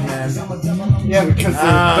hot shit, man. Yeah, because they're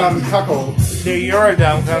dumb cuckolds. You're a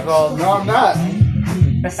dumb cuckold. No, I'm not.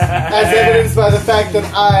 As evidenced by the fact that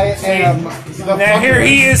I am the Now here fucker.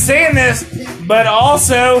 he is saying this, but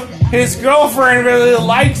also his girlfriend really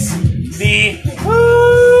likes the.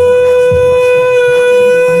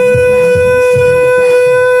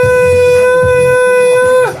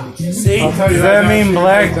 See, I'll tell you Does right that now, mean she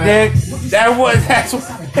black like that. dick?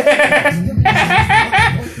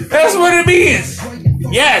 that's what it means.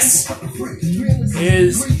 Yes,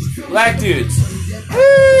 is black dudes.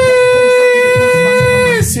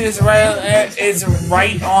 It's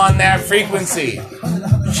right on that frequency.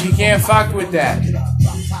 She can't fuck with that.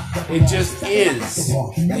 It just is,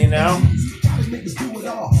 you know?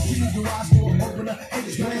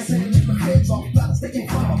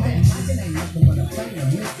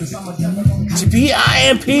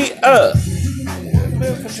 G-P-I-M-P,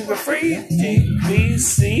 Sugar free,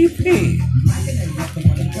 G-B-C-P.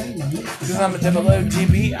 Because I'm a double O,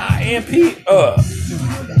 G-B-I-M-P,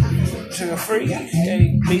 Sugar free,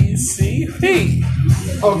 A-B-C-P.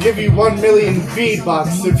 I'll give you 1 million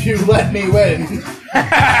V-Bucks if you let me win.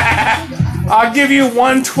 I'll give you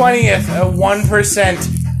 1/20th of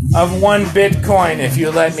 1% of 1 Bitcoin if you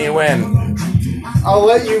let me win. I'll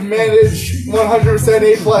let you manage 100%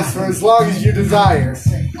 A+ for as long as you desire.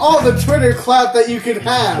 All the Twitter clout that you can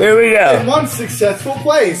have There we in go. one successful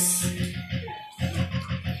place.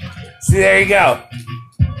 See, there you go.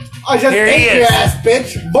 I just Here he ate your is. ass,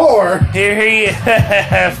 bitch. Bore. Here he is.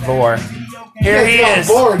 Four. Here he Yes, is.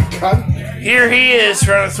 you're bored, cunt. Here he is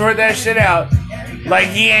trying to sort that shit out like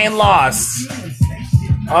he ain't lost.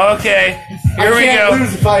 Okay, here I we can't go.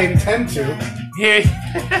 lose if I intend to. Here.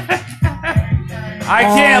 I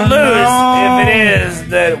can't lose if it is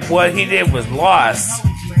that what he did was lost.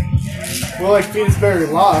 Well, like Phoenixberry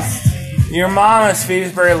lost. Your mom is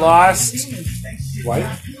Feesbury lost. What?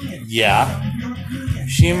 Yeah.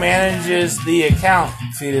 She manages the account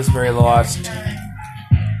Fetusbury lost.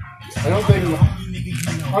 I don't think.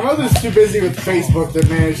 My mother's too busy with Facebook to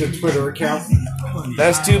manage a Twitter account.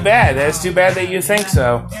 That's too bad. That's too bad that you think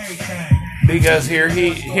so. Because here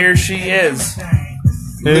she is.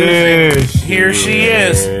 Here she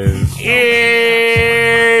is.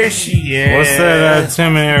 Here she is. What's that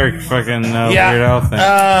Tim and Eric fucking Weird Al thing?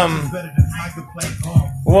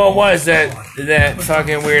 What was that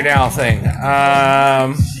fucking Weird Al thing?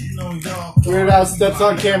 Weird Al steps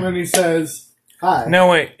on camera and he says, "Hi, No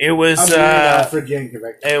wait, it was I'm Weird Alfred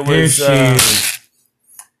Yankovic." it Here was she is.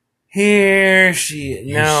 here she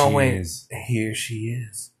no she wait is. here she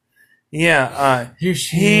is. Yeah, Here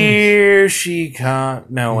she here she come.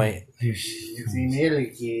 No wait,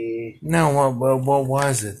 no what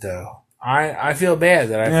was it though? I feel bad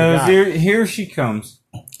that I forgot. Here she comes.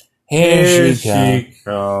 Here she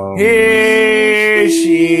comes. Here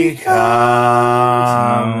she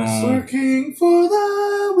comes. Looking for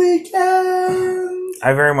the weekend.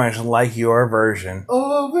 I very much like your version.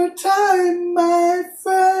 Overtime, my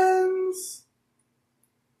friends.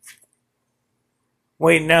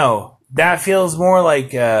 Wait, no. That feels more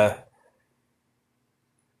like it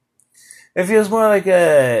feels more like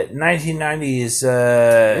a 1990s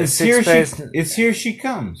It's here she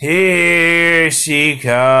comes. Here she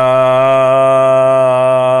comes.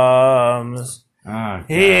 Ah,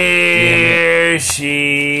 Here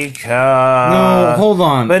she comes. No, hold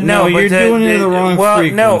on. But no, you're doing it in the wrong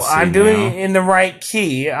frequency. No, I'm doing now. it in the right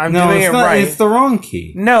key. I'm No, doing it's it not. right. It's the wrong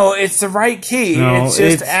key. No, it's the right key. No, it's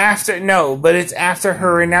just it's- after. No, but it's after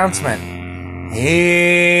her announcement.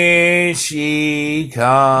 Here she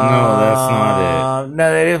comes. No, that's not it.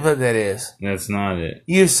 No, that is what that is. That's not it.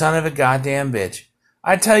 You son of a goddamn bitch.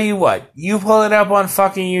 I tell you what, you pull it up on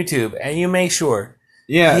fucking YouTube and you make sure.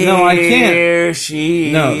 Yeah, no, I can't. Here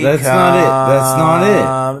she No, that's not it. That's not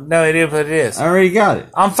it. No, it is what it is. I already got it.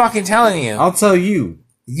 I'm fucking telling you. I'll tell you.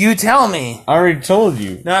 You tell me. I already told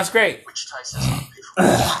you. No, it's great.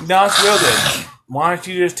 No, it's real good. Why don't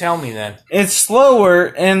you just tell me then? It's slower,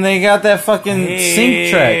 and they got that fucking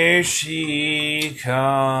sync track. Here she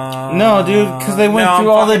comes. No, dude, because they went through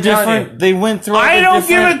all the different. They went through. All I the don't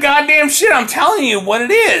give a different, goddamn shit. I'm telling you what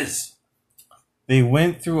it is. They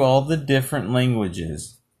went through all the different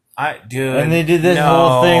languages, Dude, and they did this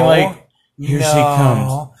whole thing like, "Here she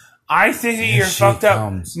comes." I think that you're she fucked up.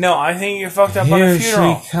 comes. No, I think you're fucked up on Here the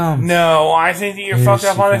funeral. she comes. No, I think that you're Here fucked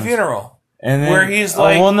up she on the comes. funeral. And then, Where he's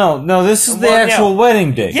like- well, no, this is the Well, actual yeah.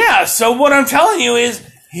 wedding day. Yeah, so what I'm telling you is,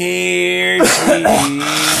 here she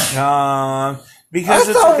comes. Because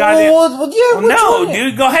it's a goddamn... No,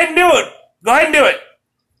 dude, go ahead and do it. Go ahead and do it.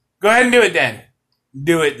 Go ahead and do it then.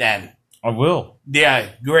 Do it then. I will. Yeah,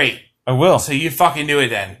 great. I will. So you fucking do it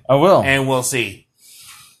then. I will. And we'll see.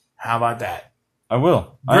 How about that? I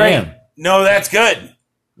will. I Great. am. No, that's good.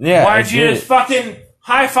 Yeah. Why I don't you did just it. fucking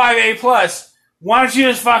high five A+? Why don't you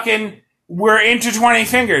just fucking... We're intertwining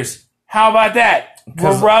fingers. How about that? We're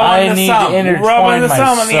 'Cause rubbing I the need thumb. to We're rubbing intertwine the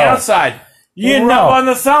thumb on the myself. outside. You We'll know. rub on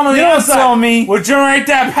the thumb on You the don't outside. tell me. We'll generate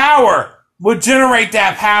that power. We'll generate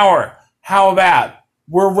that power. How about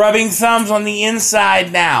we're rubbing thumbs on the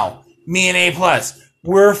inside now? Me and A+.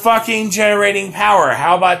 We're fucking generating power.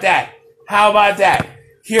 How about that? How about that?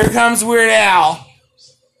 Here comes Weird Al.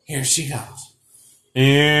 Here she comes.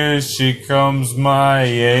 Here she comes, my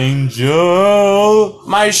angel.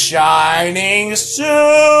 My shining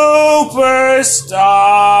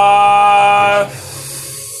superstar.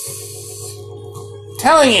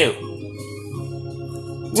 Telling you.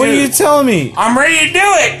 What are you telling me? I'm ready to do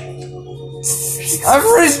it. I've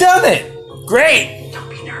already done it. Great. Don't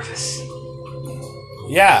be nervous.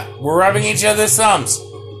 Yeah, we're rubbing each other's thumbs.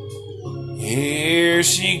 Here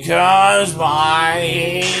she comes, my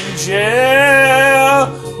angel,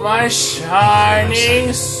 my shining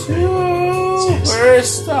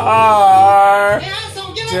superstar.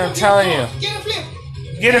 I'm telling you.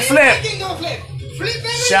 Get a flip.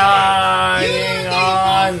 Shining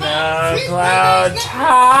on the cloud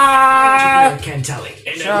top. Ken Tully.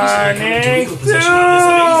 Shining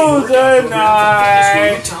through the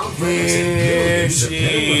night. Here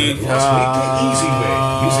she comes.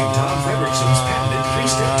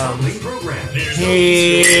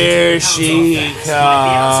 Here she comes.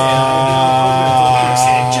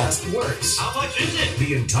 Just works. How much is it?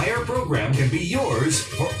 The entire program can be yours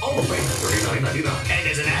for only $39.99. And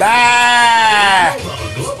there's an Bah!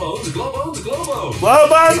 Globos.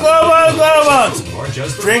 Globos. Or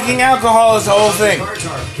just the Drinking alcohol is the whole thing. car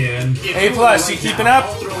tarp, Ken. A+, you keeping up?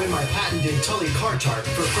 I'll throw in my patented Tully car tarp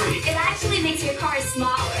for free. It actually makes your car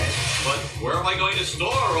smaller. But where am I going to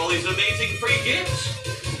store all these amazing free gifts?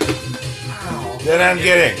 Then I'm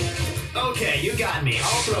kidding. Okay, you got me.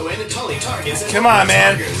 I'll throw in the Tully targets. Come on,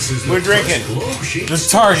 man. We're drinking. The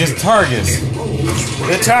Targus.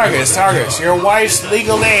 The Targus. Your wife's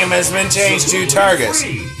legal name has been changed to Targus.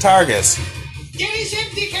 Targus. Get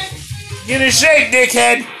a shake,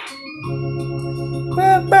 dickhead.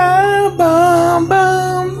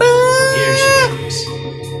 Here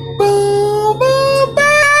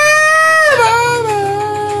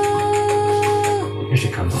she comes. Here she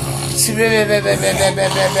comes.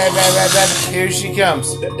 Here she comes.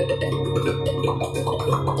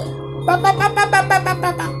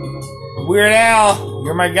 Weird Al,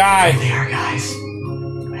 you're my guy. They are, guys.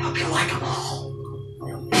 I hope you like them all.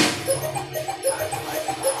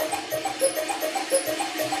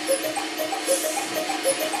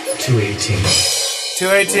 $2.18.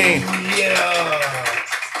 218.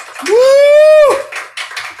 Woo!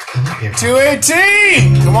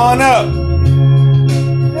 218. Come on up.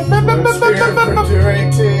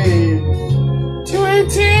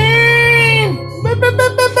 218.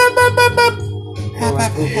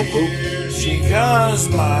 She comes,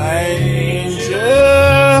 my angel,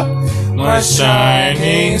 my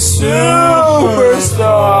shining superstar.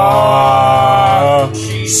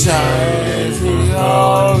 Shines through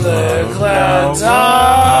all the cloud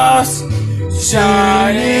tops,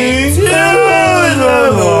 shining through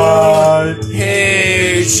the light.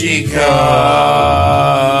 Here she comes.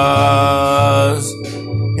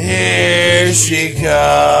 Here she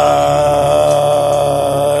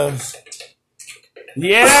comes.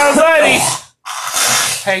 Yeah, buddy.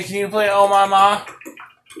 Hey, can you play Oh My Ma?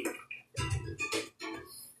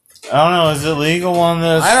 I don't know. Is it legal on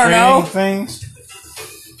the I don't know. streaming things?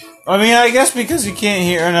 I mean, I guess because you can't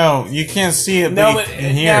hear. Or no, you can't see it. No, but but you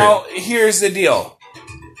can hear now it. here's the deal.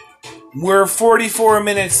 We're 44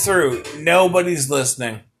 minutes through. Nobody's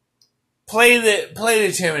listening. Play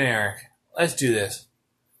the Tim and Eric. Let's do this.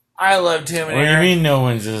 I love Tim and What do you Eric. mean no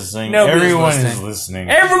one's listening? Nobody's Everyone is listening. listening.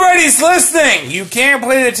 Everybody's listening. You can't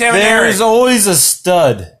play the Tim and Eric. There's always a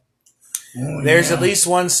stud. There's at least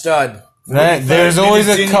one stud. There's always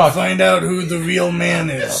a cuck. Find out who the real man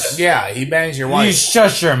is. Yeah, he bangs your You wife.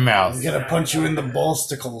 shut your mouth. He's gonna punch you in the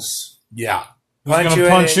ballsticles. Yeah. Who's gonna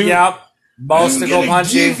punch you? Yep. I'm Ballstickle gonna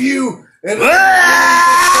punch give you. you an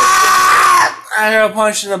I got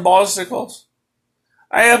punched in the ballsticles.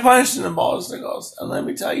 I got punched in the ballsticles. And let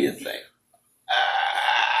me tell you a thing.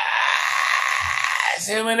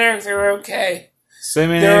 Tim and Eric, they're okay. Say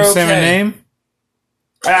my They're name. Say my okay. name.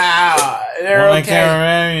 They're Well, I okay. can't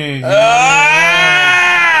remember you.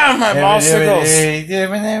 My ballsticles.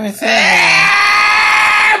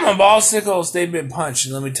 My ballsticles, they've been punched.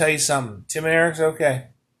 And let me tell you something. Tim and Eric's okay.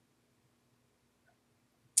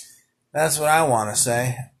 That's what I want to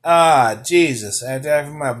say. Jesus. I have to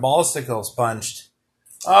have my ballsticles punched.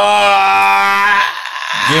 Give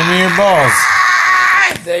me your balls.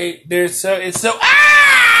 They're so, it's so,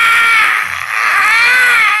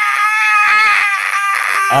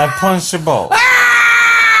 I punched your balls.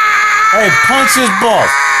 Hey, punch his balls.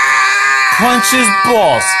 Punch his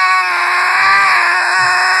balls.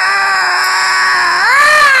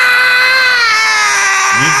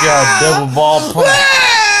 You got double ball punch.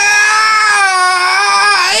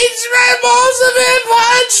 My balls have been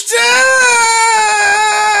punched. I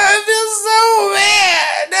feel so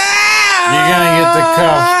bad. You're gonna get the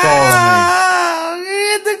cops calling me.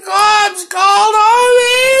 Get the cops called on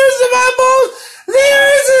me. My balls,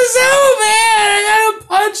 these are so bad. I got to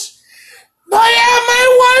punch. But yeah, my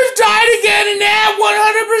wife died again, and that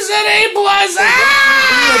 100% A plus.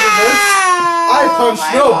 I punched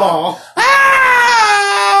no ball.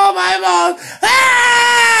 Oh, my balls.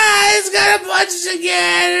 It's got punched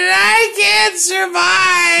again, and I can't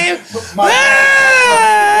survive.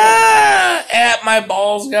 My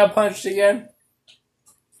balls got punched again.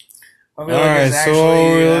 I feel Alright, so what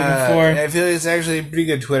were we looking for? I feel like it's actually pretty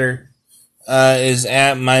good Twitter. Is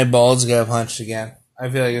at my balls got punched again. I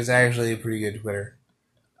feel like it's actually a pretty good Twitter.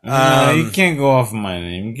 No, you can't go off my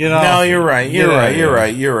name. Get off. No, you're right. You're Get out right. of You're here.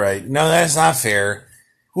 right. You're right. No, that's not fair.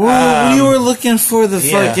 Well, you were looking for the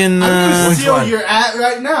yeah. fucking. I'm gonna Which steal one? your at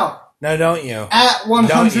right now. No, don't you? At 100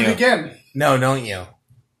 Don't you? again. No, don't you?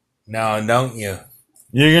 No, don't you?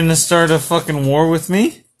 You're gonna start a fucking war with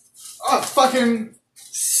me? Oh, fucking.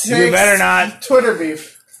 You better not. Twitter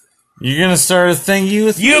beef. You're gonna start a thingy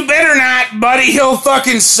with me? You better not, buddy. He'll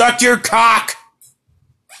fucking suck your cock.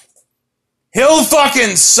 He'll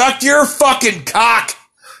fucking suck your fucking cock.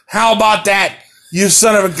 How about that? You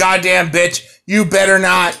son of a goddamn bitch. You better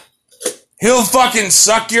not. He'll fucking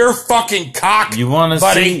suck your fucking cock. You wanna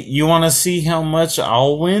buddy. see? You wanna see how much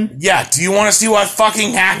I'll win? Yeah, do you want to see what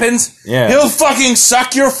fucking happens? Yeah. He'll fucking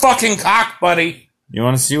suck your fucking cock, buddy. You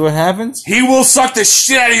wanna see what happens? He will suck the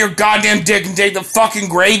shit out of your goddamn dick and take the fucking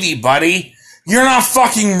gravy, buddy. You're not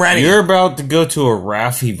fucking ready. You're about to go to a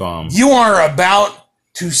Raffy bomb. You are about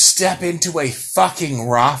to step into a fucking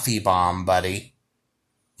Rafi bomb, buddy.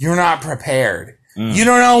 You're not prepared. You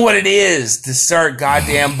don't know what it is to start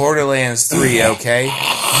goddamn Borderlands 3, okay?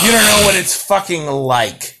 You don't know what it's fucking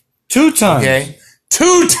like, 2 times. okay?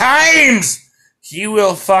 2 times! You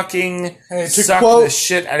will fucking Hey, to suck quote the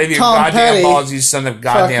shit out of your Tom goddamn Petty, balls, you son of a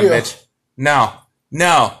goddamn you. bitch. No.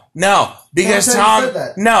 Because Tom Petty Tom, said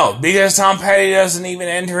that. no, because Tom Petty doesn't even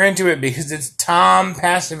enter into it because it's Tom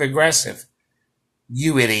passive aggressive.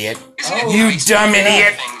 You idiot. You dumb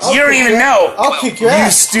idiot. You don't even know. I'll kick your You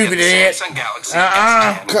ass. stupid idiot.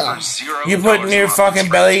 God. You putting your fucking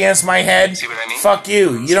belly against my head? See what I mean? Fuck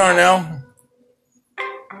you. You don't know.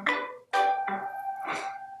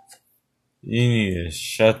 You need to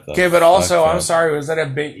shut the Okay, but also, fuck I'm up. sorry, was that a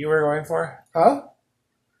bit you were going for? Huh?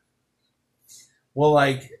 Well,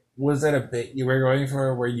 like, was that a bit you were going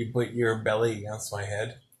for where you put your belly against my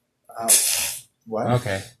head? What?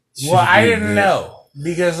 Okay. Well, I didn't know.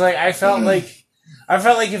 Because, like, I felt like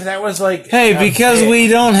if that was, like... Hey, a because bit- we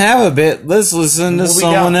don't have a bit, let's listen to Well, we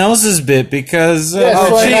someone don't. else's bit because... Yeah, Oh,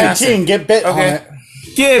 so fantastic. 19, get bit on Okay. it.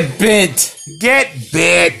 Get bit! Get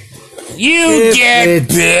bit. You Get get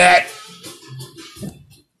bit.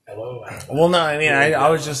 Well, no, I mean, I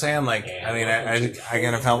was just saying, like, I mean, I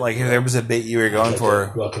kind of felt like if there was a bit you were going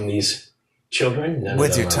for welcome these children.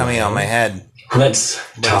 with your tummy on my head. Let's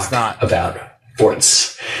talk about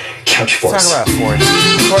forts. Couch forts. Let's talk about forts.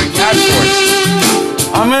 Couch forts.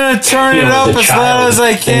 I'm gonna turn it up as loud as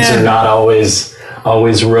I Things are can not always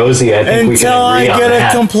rosy. I think we can until I agree on get a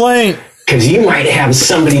that. complaint. Because you might have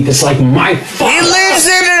somebody that's like my father. He lives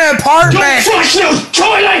in an apartment. Don't flush those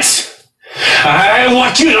toilets! I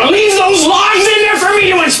want you to leave those logs in there for me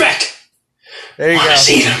to inspect. There you I want go. to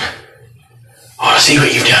see them. I want to see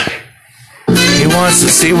what you've done. He wants to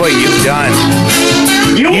see what you've done.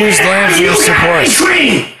 Use land for support. Ice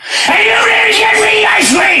cream! And you didn't get me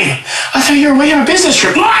ice cream! I thought you were away on a business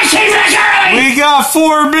trip. Well, I came back early! We got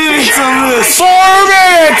 4 minutes on this. 4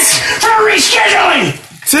 minutes for rescheduling!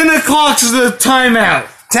 10 o'clock's the timeout.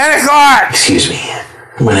 10 o'clock! Excuse me.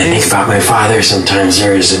 When I think about my father, sometimes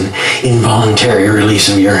there is an involuntary release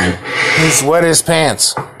of urine. He's wet his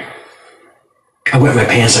pants. I wet my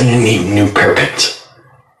pants. I didn't need a new pair of pants.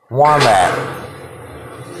 Wombat.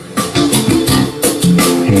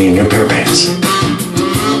 I need a new pair of pants.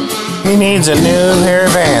 He needs a new pair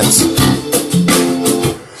of pants.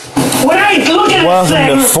 When I look at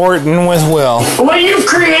Welcome this to thing, Fortin with Will. what you've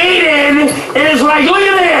created is like, look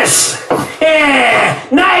at this. Yeah,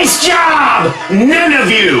 nice job. None of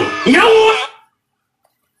you. You know what?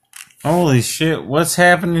 Holy shit, what's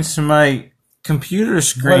happening to my computer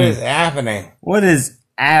screen? What is happening? What is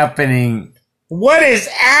happening What is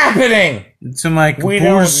happening? to my We computer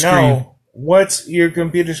don't screen? know. What's your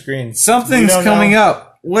computer screen? Something's We don't coming know.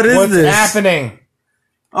 up. What is What's this? happening?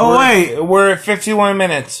 Oh, wait. We're at 51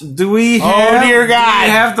 minutes. Do we Oh, have, dear God. Do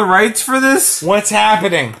we have the rights for this? What's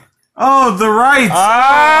happening? Oh, the rights.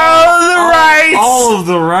 Oh, the rights! All of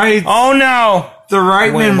the rights. Oh, no. The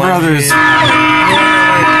Reitman brothers. That's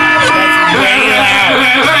way loud.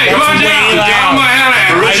 That's way loud.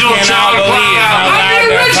 Original I cannot child believe clown how out. loud I'm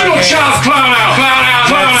the that original fucking child is. clown out. Clown out.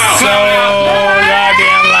 Clown That's out. so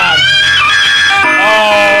goddamn loud.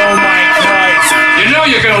 Oh, my Christ. You know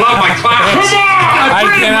you're gonna love my clown. Come on! I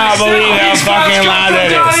cannot believe how fucking loud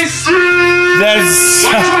that is.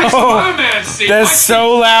 That's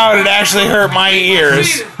so loud it actually hurt my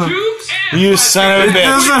ears. You son of a It bitch.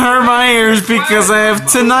 doesn't hurt my ears because I have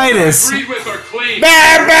tinnitus.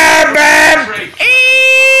 Bam, bam, bam.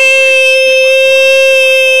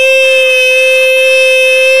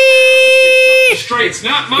 It's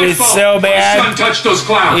not my It's fault. so bad. My son touched those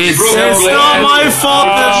clowns. It's He broke so his It's leg. not my fault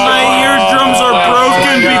that my eardrums are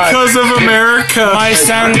broken my God. because of America. My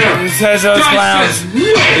son says those clowns.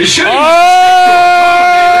 He should have.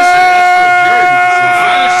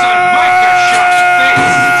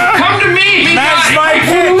 Come to me. That's my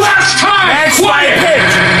pitch. Last time. That's my Quiet.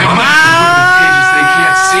 pitch. They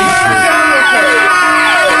can't see.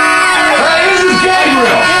 Hey, this is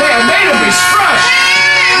Gabriel. Hey, I made him. He's fresh.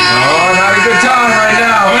 Oh, not a good time right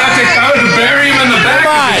now. I'm gonna have to bury him in the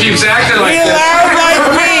back if he keeps acting like Be that. loud like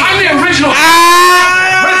me. I'm the original.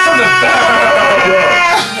 Right from the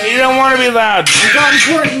back. You don't want to be loud. Got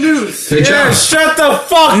important news. Good job. Shut the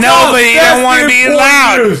fuck up. No, but you That's don't want to the be important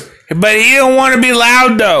loud. news. But you don't want to be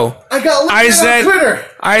loud, though. I got limited on Twitter.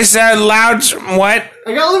 I said loud. What?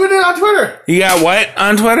 I got limited on Twitter. You got what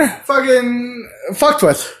on Twitter? Fucking fucked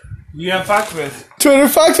with. You got fucked with. Twitter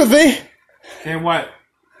fucked with me. Okay, what?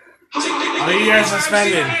 Oh, you got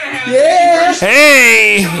suspended. Yeah.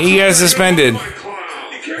 Hey, you got suspended. Look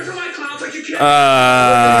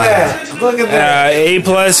at that. A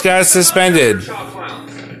plus got suspended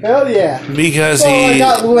Hell yeah. because So I he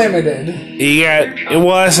got limited.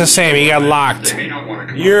 well, it's the same. He got locked.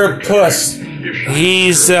 You're a puss.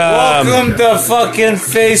 He's Welcome to fucking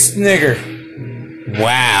face nigger.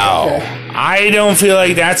 wow. I don't feel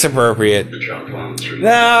like that's appropriate. No,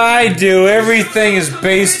 I do. Everything is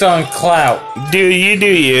based on clout. Dude, you do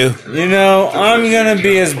you. You know, I'm gonna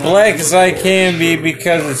be as black as I can be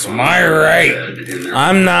because it's my right.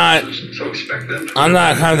 I'm not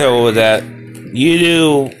comfortable with that. You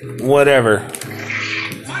do whatever.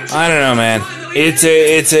 I don't know, man. It's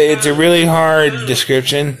a really hard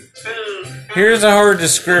description. Here's a hard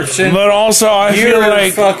description. But also I feel You're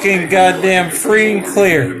like fucking goddamn free and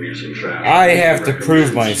clear. I have to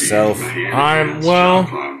prove myself. I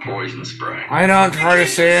don't try to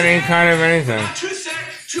say any kind of anything.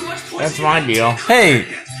 That's my deal. Hey,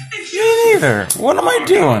 me neither. What am I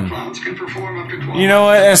doing? You know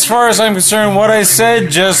what? As far as I'm concerned, what I said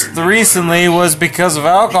just recently was because of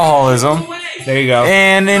alcoholism There you go.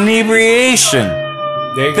 and inebriation.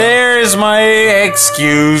 There you go. There's my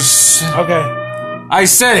excuse. Okay. I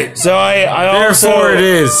said it. So I also Therefore, it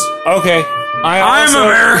is. okay. I'm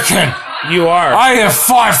American. You are. I have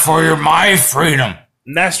fought for my freedom.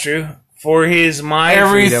 That's true. For his my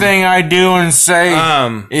Everything I do and say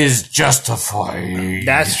freedom. is justified.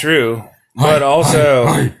 That's true. But also,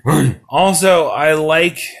 I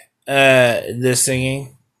like the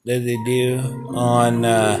singing that they do on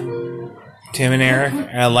Tim and Eric.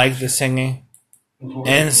 I like the singing,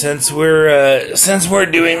 and since we're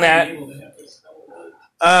doing that,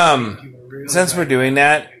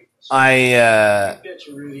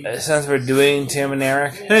 since we're doing Tim and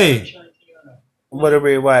Eric, Hey,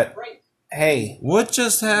 what? Hey, what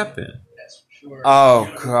just happened?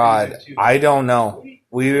 oh God, I don't know.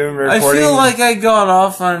 We've been I recording. feel like I got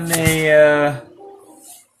off on a.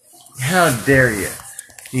 How dare you?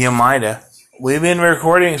 You might have. We've been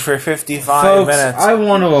recording for 55 Folks, minutes. I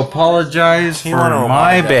want to apologize for wanna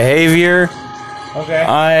my apologize. behavior.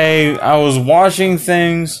 Okay. I was watching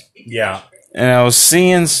things Yeah. and I was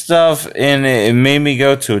seeing stuff and it made me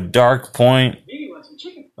go to a dark point.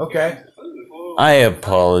 Okay. I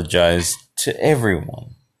apologize to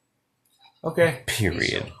everyone. Okay.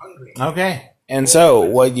 Period. Okay. And so,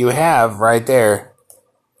 what you have right there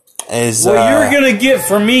is... What you're gonna get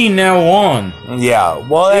from me now on Yeah.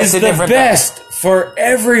 Well, that's is a the different best for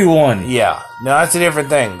everyone. Yeah. No, that's a different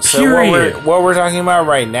thing. So Period. what we're talking about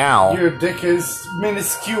right now... Your dick is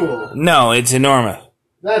minuscule. No, it's enormous.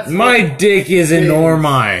 That's My dick is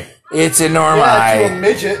enormi. It's yeah, to a enormous.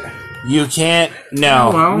 midget. You can't...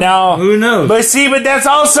 No. Well, No. who knows? But that's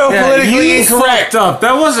also politically you incorrect. fucked up.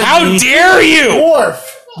 That wasn't How me. dare you? Dwarf.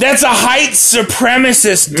 That's a height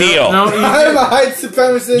supremacist deal. No, you I'm a height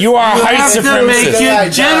supremacist. You are a height have to make supremacist.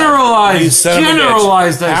 it generalized. You son of a bitch.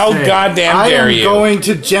 Generalized, I How say. goddamn I dare am you? going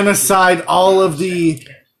to genocide all of the.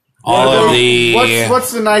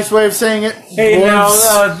 What's the nice way of saying it? Hey,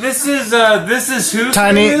 Dwarves. now, this is who?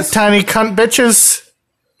 tiny cunt bitches.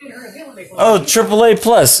 Oh, AAA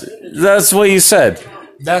plus. That's what you said.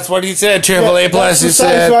 That's what he said. Triple A plus. He That's the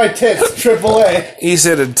size said. of my tits. Triple A. He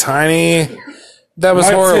said a tiny. That was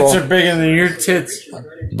My horrible. tits are bigger than your tits.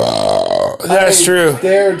 That's true.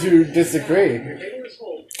 Dare to disagree.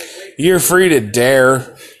 You're free to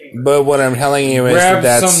dare, but what I'm telling you is Grab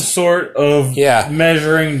that some that's sort of Yeah.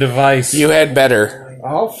 measuring device. you had better.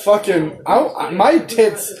 My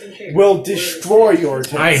tits will destroy your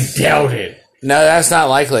tits. I doubt it. No, that's not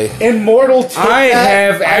likely. Immortal tits. I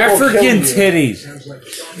have I will kill African you.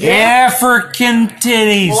 titties. African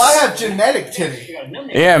titties. Well, I have genetic titty.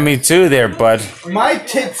 Yeah, me too there, bud. My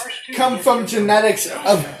tits come from genetics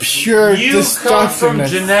of pure You come from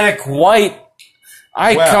destructiveness. genetic white.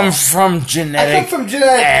 I come from I come genetic from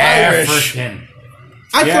genetic Irish. African.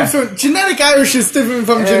 I Yeah. come from genetic Irish is different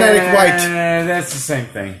from genetic white. That's the same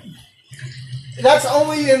thing. That's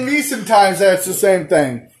only in recent times that's the same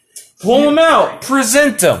thing. Pull them out.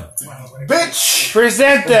 Present them. Bitch!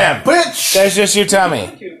 Present them. Bitch! That's just your tummy.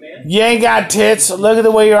 You ain't got tits. Look at the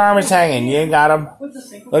way your arm is hanging. You ain't got them.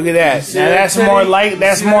 Look at that. Now that's more like a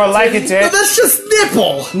But tit. that's just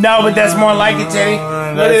nipple! No, but that's more like a titty. Look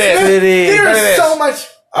at this. There Look at is this. so much.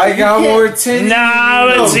 I got You can't- more titties.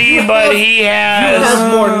 No, but see, but he You has.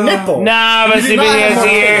 have more nipple. Nah, but You see, do but not he has have the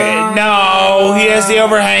more no, he has the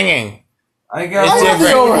overhanging. I It's I have the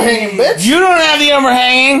different. overhanging, bitch. You don't have the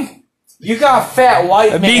overhanging You got fat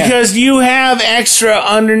white man. because you have extra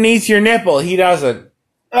underneath your nipple. He doesn't.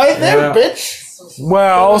 Right there, bitch.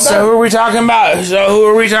 Well, so who are we talking about?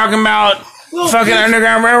 Fucking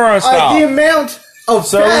Underground Railroad The style. amount of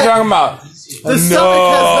So what are we fat. talking about? The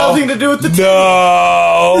stomach has nothing to do with the tits. The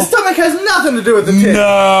No. stomach has nothing to do with the tits.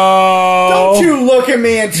 No. Don't you look at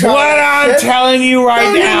me and try What that I'm shit. telling you right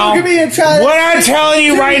Don't you now. look at me and try that What I'm shit. telling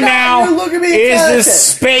you Do right not now you look at me and is try that the shit.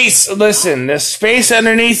 space. Listen, the space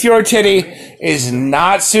underneath your titty is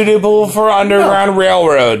not suitable for Underground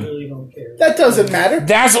Railroad. That doesn't matter.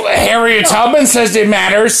 That's what Harriet Tubman says it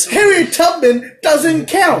matters. Harriet Tubman doesn't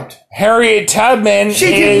count. Harriet Tubman She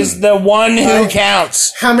didn't- is the one who Right.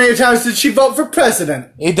 counts. How many times did she vote for president?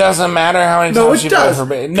 It doesn't matter how many No, times it she does.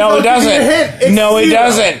 voted for. No, I'll it give you a hint. doesn't. It's No, it zero.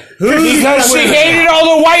 doesn't. Who's Because the she winner? hated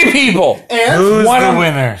all the white people. And Who's What the I'm-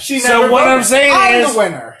 winner? she So never what voted. I'm saying I'm is- the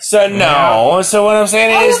winner. So no. So what I'm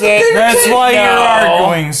saying I is was the that bigger That's kid. why you're No.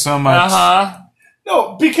 arguing so much.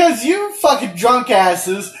 No, because you fucking drunk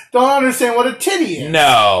asses don't understand what a titty is.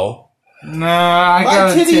 No. No, I My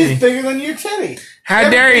got a titty is titty. bigger than your titty. How You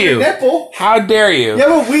have a dare bigger you? Nipple. How dare you? You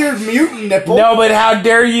have a weird mutant nipple. No, but how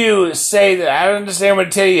dare you say that? I don't understand what a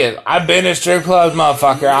titty is. I've been in strip clubs,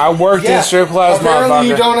 motherfucker. I worked in strip clubs, apparently motherfucker.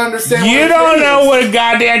 you don't understand. You what a don't titty know is. what a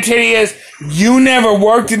goddamn titty is. You never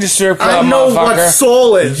worked in the strip club, I know motherfucker. what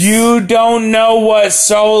soul is. You don't know what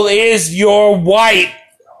soul is. You're white.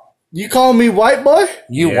 You call me white boy?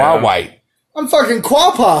 You Yeah. are white. I'm fucking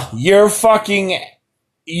Quapaw.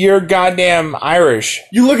 You're goddamn Irish.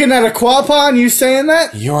 You looking at a Quapaw and you saying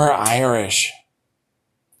that? You're Irish.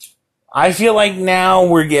 I feel like now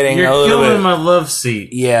we're getting You're a little killing bit. my love seat.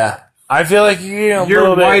 Yeah. I feel like you're getting a You're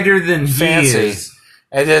little whiter bit than fancy he is.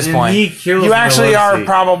 at this And point. he kills You my actually love are seat.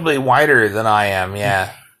 probably whiter than I am,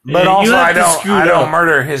 yeah. But You also, have I to don't scoot up.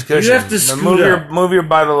 murder his cushion. You have to So scoot move your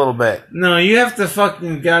butt a little bit. No, you have to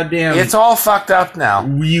fucking goddamn. It's all fucked up now.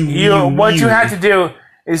 What you have to do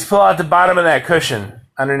is pull out the bottom of that cushion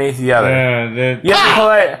underneath the other. You have to pull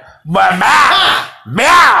it.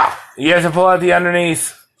 You have to pull out the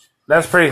underneath. That's pretty